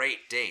they're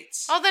great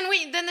dates. Oh,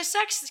 then the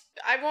sex,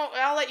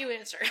 I'll let you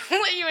answer.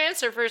 I'll let you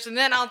answer first, and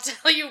then I'll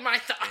tell you my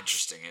thoughts.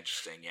 Interesting.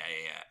 Yeah.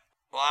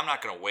 Well, I'm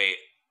not going to wait.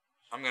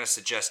 I'm going to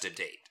suggest a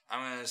date.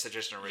 I'm going to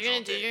suggest an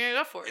original date. You're going to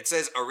go for it. It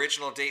says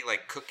original date,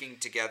 like cooking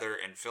together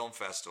and film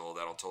festival.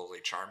 That'll totally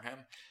charm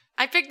him.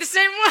 I picked the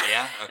same one.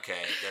 Yeah?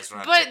 Okay. That's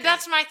what I'm But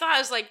that's my thought.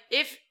 Is like,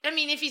 if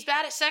he's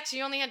bad at sex,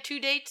 you only had 2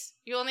 dates,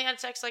 you only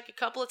had sex like a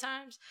couple of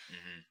times.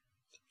 Mm-hmm.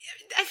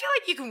 I feel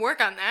like you can work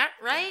on that,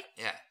 right?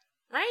 Yeah.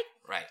 Right?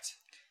 Right.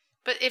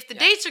 But if the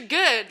dates are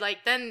good,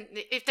 like, then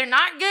if they're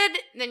not good,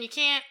 then you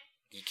can't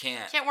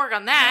work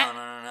on that.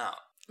 No.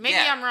 Maybe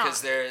I'm wrong.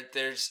 Because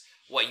there's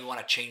what, you want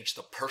to change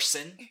the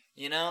person,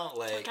 you know?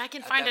 Like I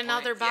can find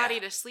another body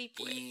to sleep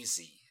with.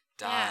 Easy.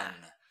 Done.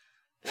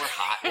 Yeah. We're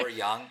hot. We're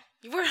young.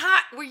 We're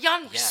hot. We're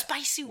young. We're yeah.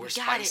 spicy. We're got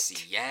spicy.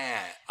 It. Yeah.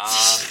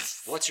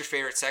 What's your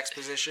favorite sex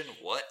position?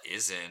 What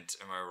isn't?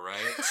 Am I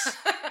right?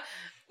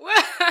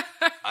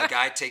 A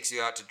guy takes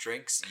you out to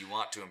drinks. You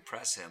want to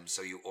impress him,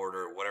 so you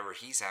order whatever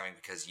he's having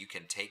because you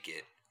can take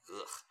it.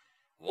 Ugh.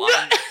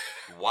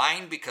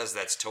 Wine because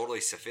that's totally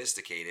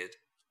sophisticated.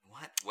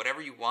 What?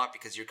 Whatever you want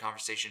because your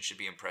conversation should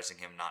be impressing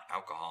him, not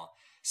alcohol.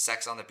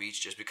 Sex on the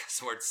beach just because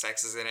the word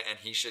sex is in it and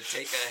he should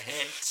take a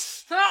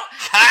hint.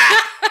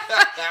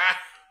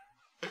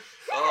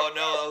 Oh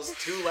no, that was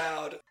too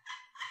loud.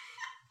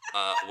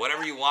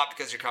 Whatever you want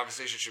because your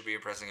conversation should be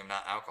impressing him,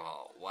 not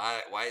alcohol.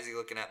 Why is he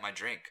looking at my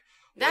drink?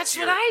 That's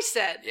what I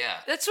said. Yeah.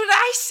 That's what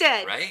I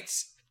said. Right?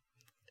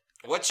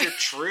 What's your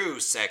true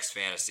sex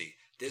fantasy?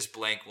 This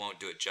blank won't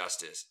do it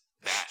justice.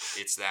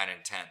 It's that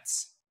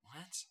intense.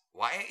 What?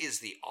 Why is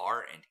the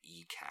R and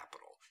E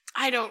capital?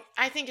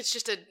 I think it's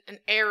just an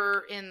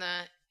error in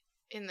the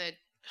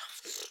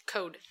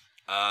code.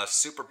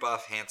 Super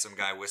buff, handsome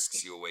guy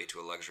whisks you away to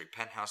a luxury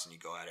penthouse and you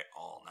go at it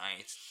all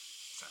night.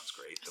 Sounds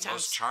great.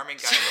 Most charming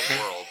guy in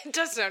the world. It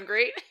does sound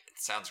great. It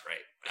sounds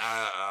great.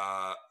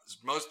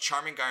 Most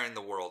charming guy in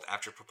the world,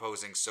 after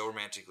proposing so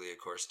romantically, of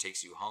course,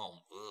 takes you home.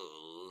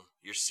 Ugh.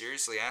 You're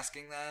seriously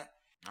asking that?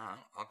 No,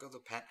 I'll go to the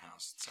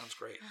penthouse. It sounds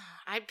great.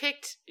 I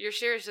picked you're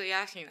seriously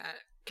asking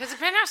that. Because the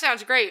penthouse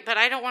sounds great, but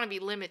I don't want to be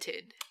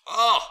limited.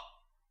 Oh!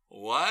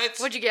 What?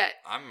 What'd you get?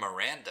 I'm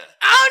Miranda.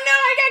 Oh no,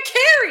 I got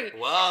Carrie!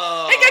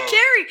 Whoa! I got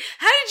Carrie!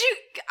 How did you...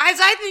 As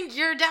I think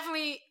you're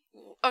definitely...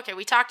 Okay,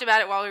 we talked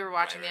about it while we were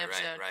watching the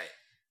episode. Right.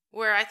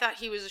 Where I thought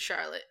he was a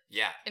Charlotte.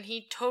 Yeah. And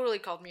he totally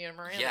called me a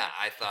Miranda. Yeah,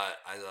 I thought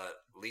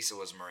Lisa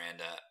was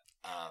Miranda.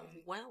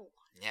 Well.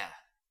 Yeah.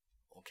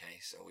 Okay,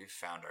 so we've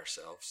found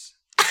ourselves.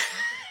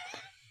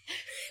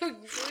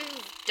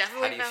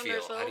 Definitely found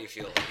ourselves. How do you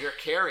feel? You're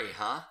Carrie,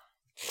 huh?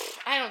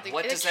 I don't think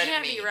what does that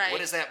can't mean? Be right.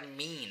 What does that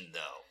mean, though?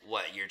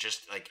 What, you're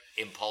just like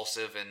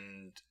impulsive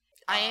and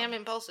I am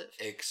impulsive,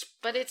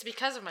 but it's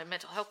because of my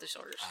mental health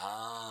disorders.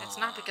 It's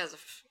not because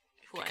of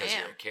who I am. Because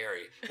you're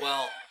Carrie.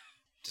 Well,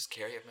 does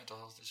Carrie have mental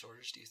health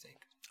disorders? Do you think?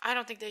 I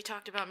don't think they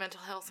talked about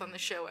mental health on the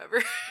show ever.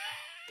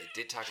 They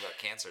did talk about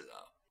cancer,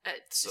 though.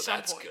 So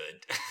that's point.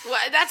 Good. Well,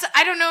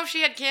 I don't know if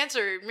she had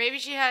cancer. Maybe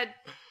she had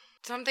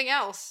something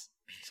else,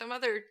 some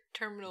other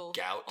terminal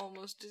gout,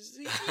 almost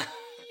disease.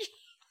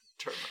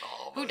 Terminal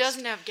almost. Who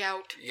doesn't have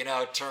gout? You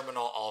know,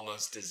 terminal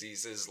almost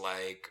diseases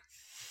like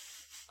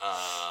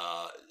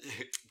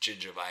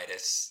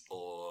gingivitis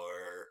or...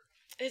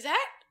 Is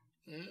that?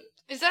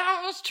 Is that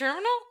almost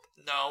terminal?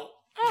 No.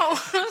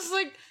 Oh, I was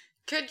like,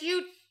 could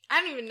you...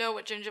 I don't even know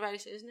what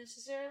gingivitis is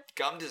necessarily.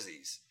 Gum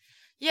disease.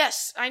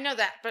 Yes, I know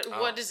that, but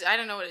I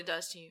don't know what it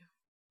does to you.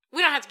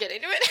 We don't have to get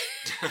into it.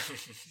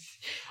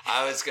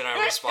 I was going to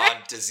respond,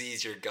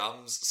 disease your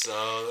gums, so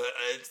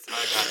I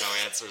got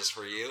no answers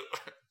for you.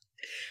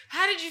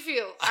 How did you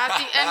feel at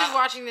the end of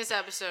watching this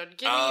episode?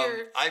 Give me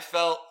your... I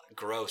felt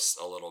gross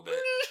a little bit.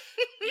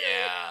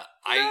 Yeah.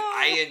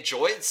 I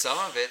enjoyed some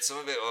of it. Some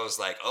of it I was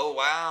like, oh,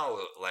 wow.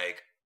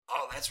 Like,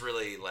 oh, that's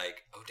really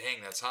like, oh,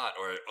 dang, that's hot.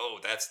 Or, oh,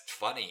 that's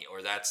funny.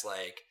 Or that's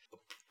like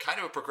kind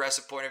of a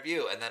progressive point of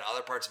view. And then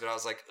other parts of it, I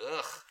was like,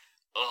 ugh.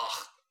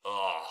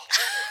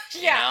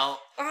 You know?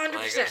 100%.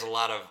 Like, there's a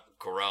lot of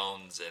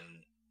groans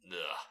and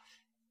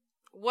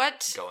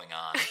what going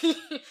on.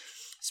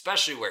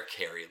 Especially where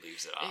Carrie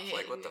leaves it off.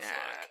 Like, what the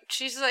fuck?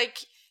 She's like,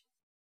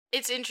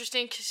 it's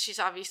interesting because she's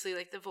obviously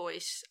like the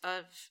voice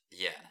of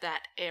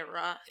that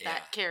era,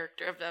 that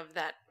character, of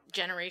that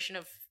generation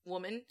of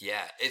woman.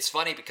 Yeah, it's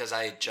funny because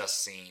I had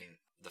just seen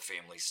The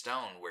Family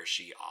Stone where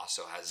she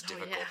also has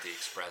difficulty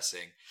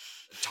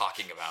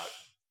talking about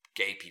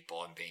gay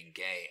people and being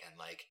gay and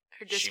like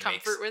her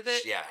discomfort with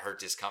it. Yeah, her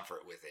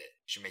discomfort with it.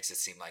 She makes it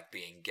seem like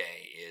being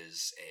gay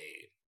is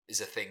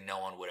a thing no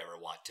one would ever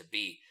want to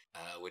be,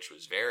 which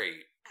was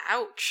very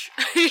ouch.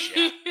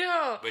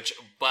 Yeah.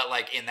 But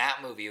like in that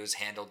movie, it was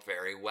handled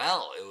very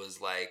well. It was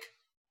like,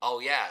 oh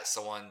yeah,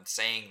 someone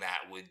saying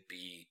that would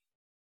be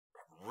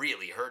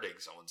really hurting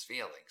someone's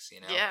feelings, you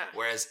know? Yeah.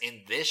 Whereas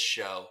in this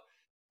show,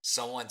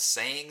 someone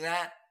saying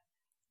that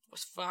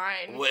was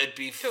fine. Would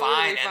be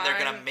fine, and they're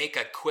gonna make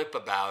a quip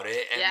about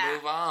it and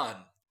move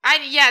on.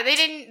 They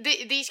didn't.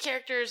 These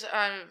characters,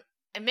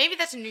 and maybe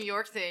that's a New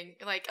York thing.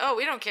 Like, oh,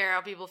 we don't care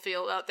how people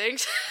feel about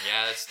things.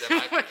 Yeah,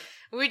 that might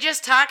be. We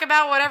just talk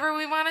about whatever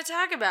we want to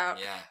talk about.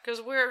 Yeah.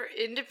 Because we're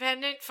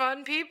independent,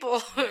 fun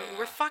people. Yeah.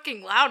 We're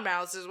fucking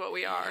loudmouths is what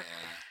we are.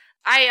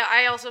 Yeah.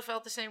 I also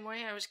felt the same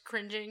way. I was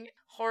cringing,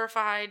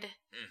 horrified.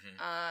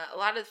 Mm-hmm. A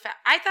lot of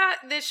I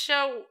thought this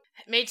show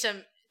made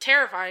some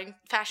terrifying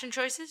fashion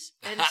choices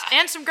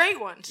and some great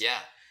ones. Yeah.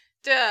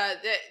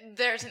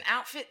 There's an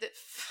outfit that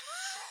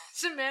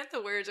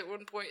Samantha wears at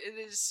one point. It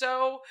is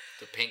so...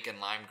 The pink and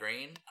lime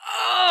green?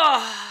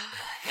 Oh,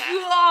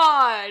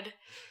 God.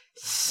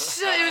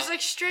 So it was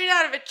like straight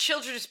out of a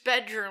children's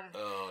bedroom.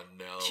 Oh,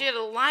 no. She had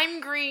a lime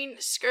green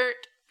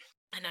skirt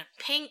and a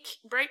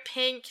bright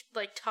pink,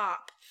 like,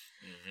 top.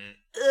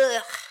 Mm-hmm.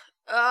 Ugh.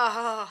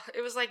 Oh,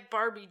 it was like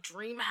Barbie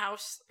Dream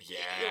House.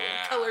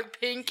 Yeah. Colored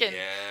pink and...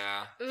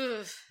 Yeah.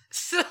 Ugh.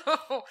 So...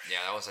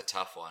 Yeah, that was a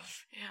tough one.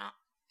 Yeah.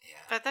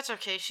 But that's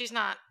okay. She's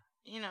not,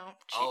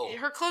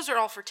 her clothes are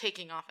all for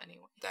taking off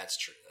anyway. That's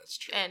true.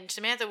 And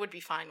Samantha would be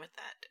fine with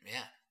that.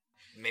 Yeah.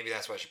 Maybe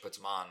that's why she puts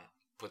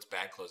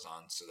bad clothes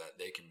on so that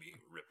they can be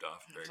ripped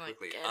off very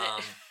quickly.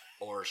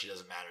 Or she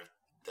doesn't matter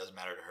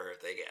to her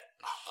if they get,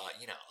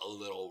 a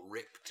little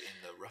ripped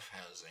in the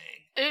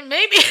roughhousing.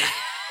 Maybe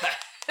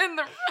in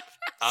the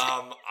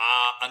roughhousing.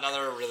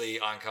 Another really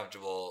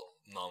uncomfortable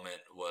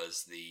moment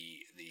was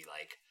the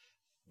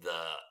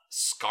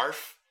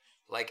scarf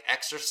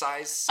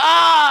exercise scene.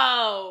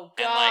 Oh,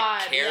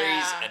 God. And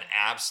Carrie's an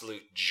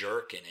absolute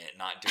jerk in it,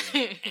 not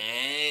doing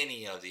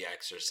any of the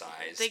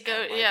exercise. They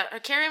go,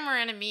 Carrie and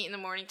Miranda meet in the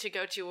morning to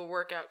go to a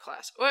workout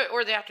class,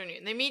 or the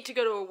afternoon. They meet to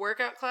go to a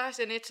workout class,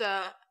 and it's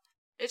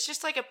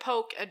just like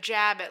a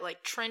jab at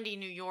like trendy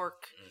New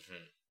York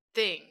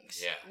things.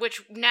 Yeah.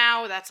 Which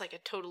now that's like a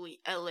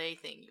totally LA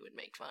thing you would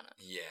make fun of.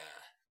 Yeah.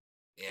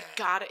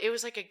 Yeah. It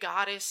was like a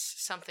goddess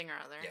something or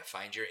other. Yeah,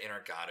 find your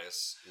inner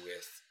goddess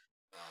with...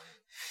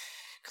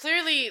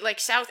 Clearly, like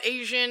South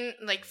Asian,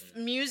 like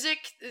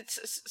music.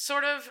 It's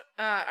sort of.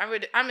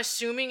 I'm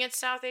assuming it's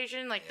South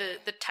Asian, like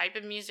the type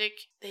of music.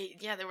 They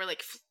were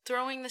like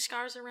throwing the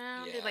scars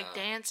around, and like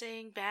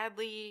dancing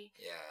badly.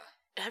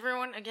 Yeah.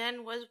 Everyone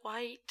again was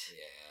white.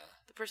 Yeah.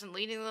 The person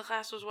leading the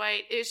class was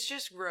white. It's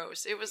just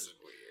gross. It was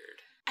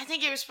weird. I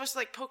think it was supposed to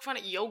like poke fun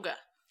at yoga.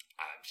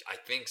 I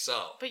think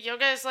so. But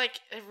yoga is like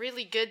a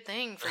really good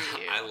thing for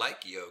you. I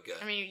like yoga.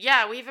 I mean,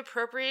 we've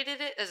appropriated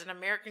it as an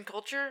American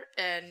culture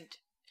and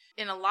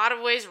in a lot of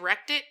ways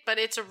wrecked it, but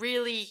it's a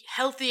really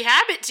healthy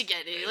habit to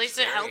get it. It's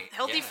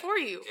healthy for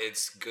you.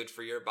 It's good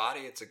for your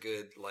body. It's a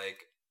good,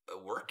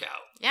 workout,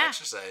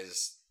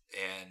 exercise.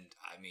 And,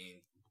 I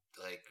mean,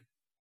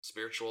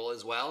 spiritual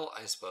as well,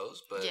 I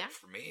suppose. But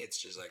for me,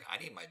 it's just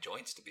I need my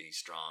joints to be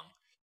strong.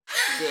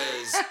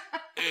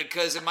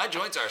 Because if my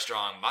joints are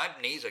strong, my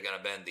knees are going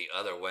to bend the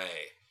other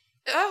way.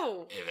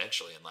 Oh.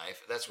 Eventually in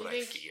life. That's what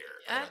I fear.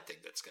 I don't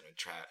think that's going to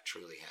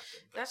truly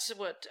happen. But. That's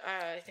what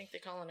I think they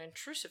call an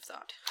intrusive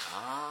thought.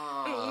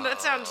 Oh.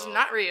 That sounds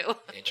not real.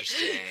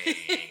 Interesting.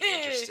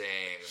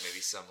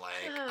 Maybe some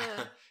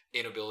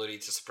inability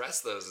to suppress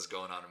those is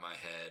going on in my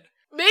head.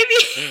 Maybe.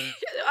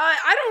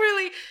 I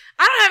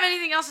don't have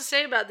anything else to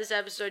say about this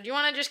episode. You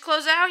want to just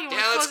close out?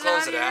 Let's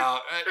close it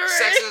out.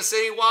 Sex and the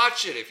City,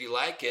 watch it if you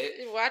like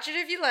it. Watch it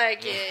if you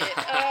like it. There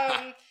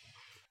you go.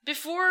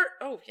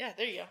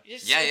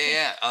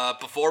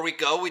 Before we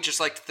go, we'd just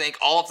like to thank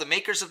all of the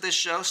makers of this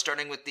show,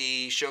 starting with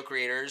the show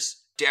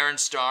creators, Darren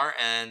Star,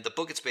 and the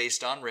book it's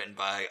based on, written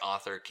by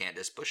author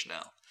Candace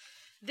Bushnell.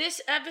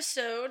 This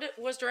episode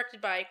was directed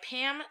by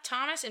Pam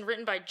Thomas and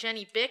written by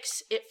Jenny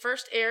Bix. It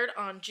first aired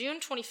on June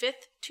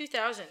 25th,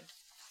 2000.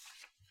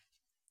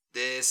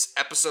 This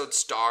episode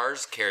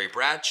stars Carrie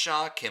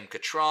Bradshaw, Kim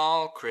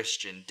Cattrall,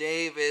 Christian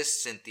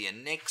Davis, Cynthia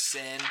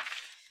Nixon,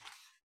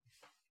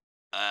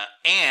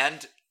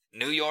 and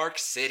New York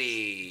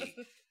City.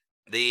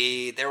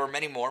 There were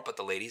many more, but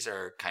the ladies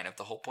are kind of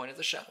the whole point of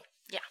the show.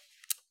 Yeah.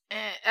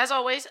 As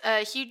always, a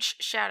huge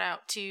shout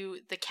out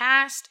to the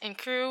cast and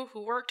crew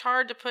who worked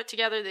hard to put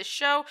together this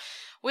show.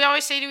 We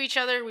always say to each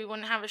other, we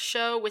wouldn't have a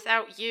show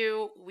without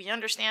you. We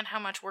understand how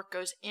much work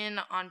goes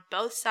in on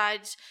both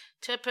sides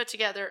to put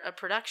together a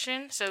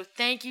production. So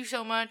thank you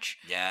so much.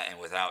 Yeah, and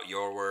without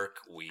your work,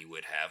 we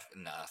would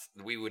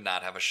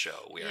not have a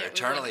show. We are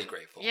eternally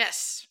grateful.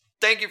 Yes.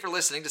 Thank you for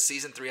listening to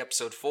Season 3,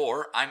 Episode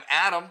 4. I'm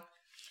Adam.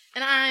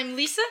 And I'm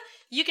Lisa.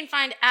 You can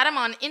find Adam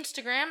on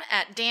Instagram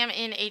at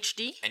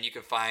DamnHD. And you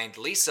can find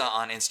Lisa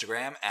on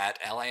Instagram at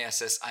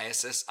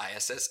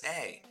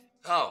LISSISSISSA.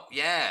 Oh,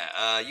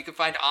 yeah. You can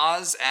find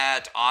Oz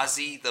at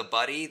Ozzy the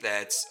Buddy.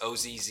 That's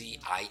OZZIE,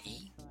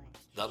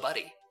 the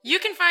Buddy. You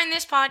can find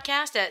this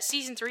podcast at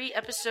Season 3,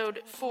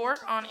 Episode 4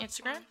 on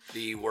Instagram.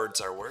 The words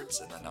are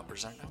words and the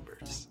numbers are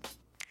numbers.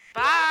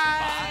 Bye.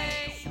 Bye.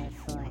 Episode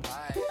 4.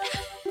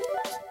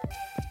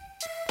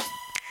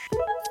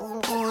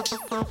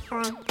 Episode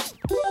 4.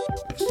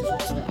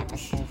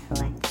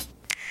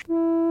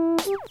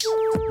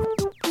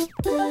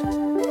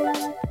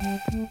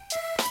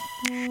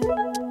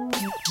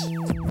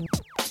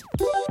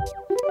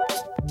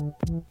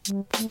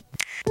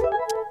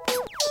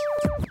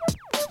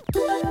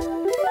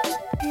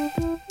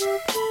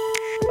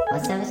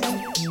 What's the episode?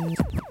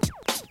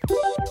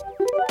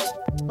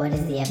 What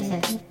is the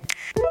episode?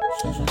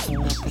 Season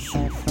 3,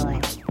 Episode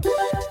 4.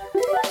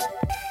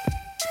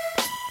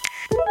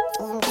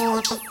 Season 3,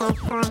 Episode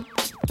 4.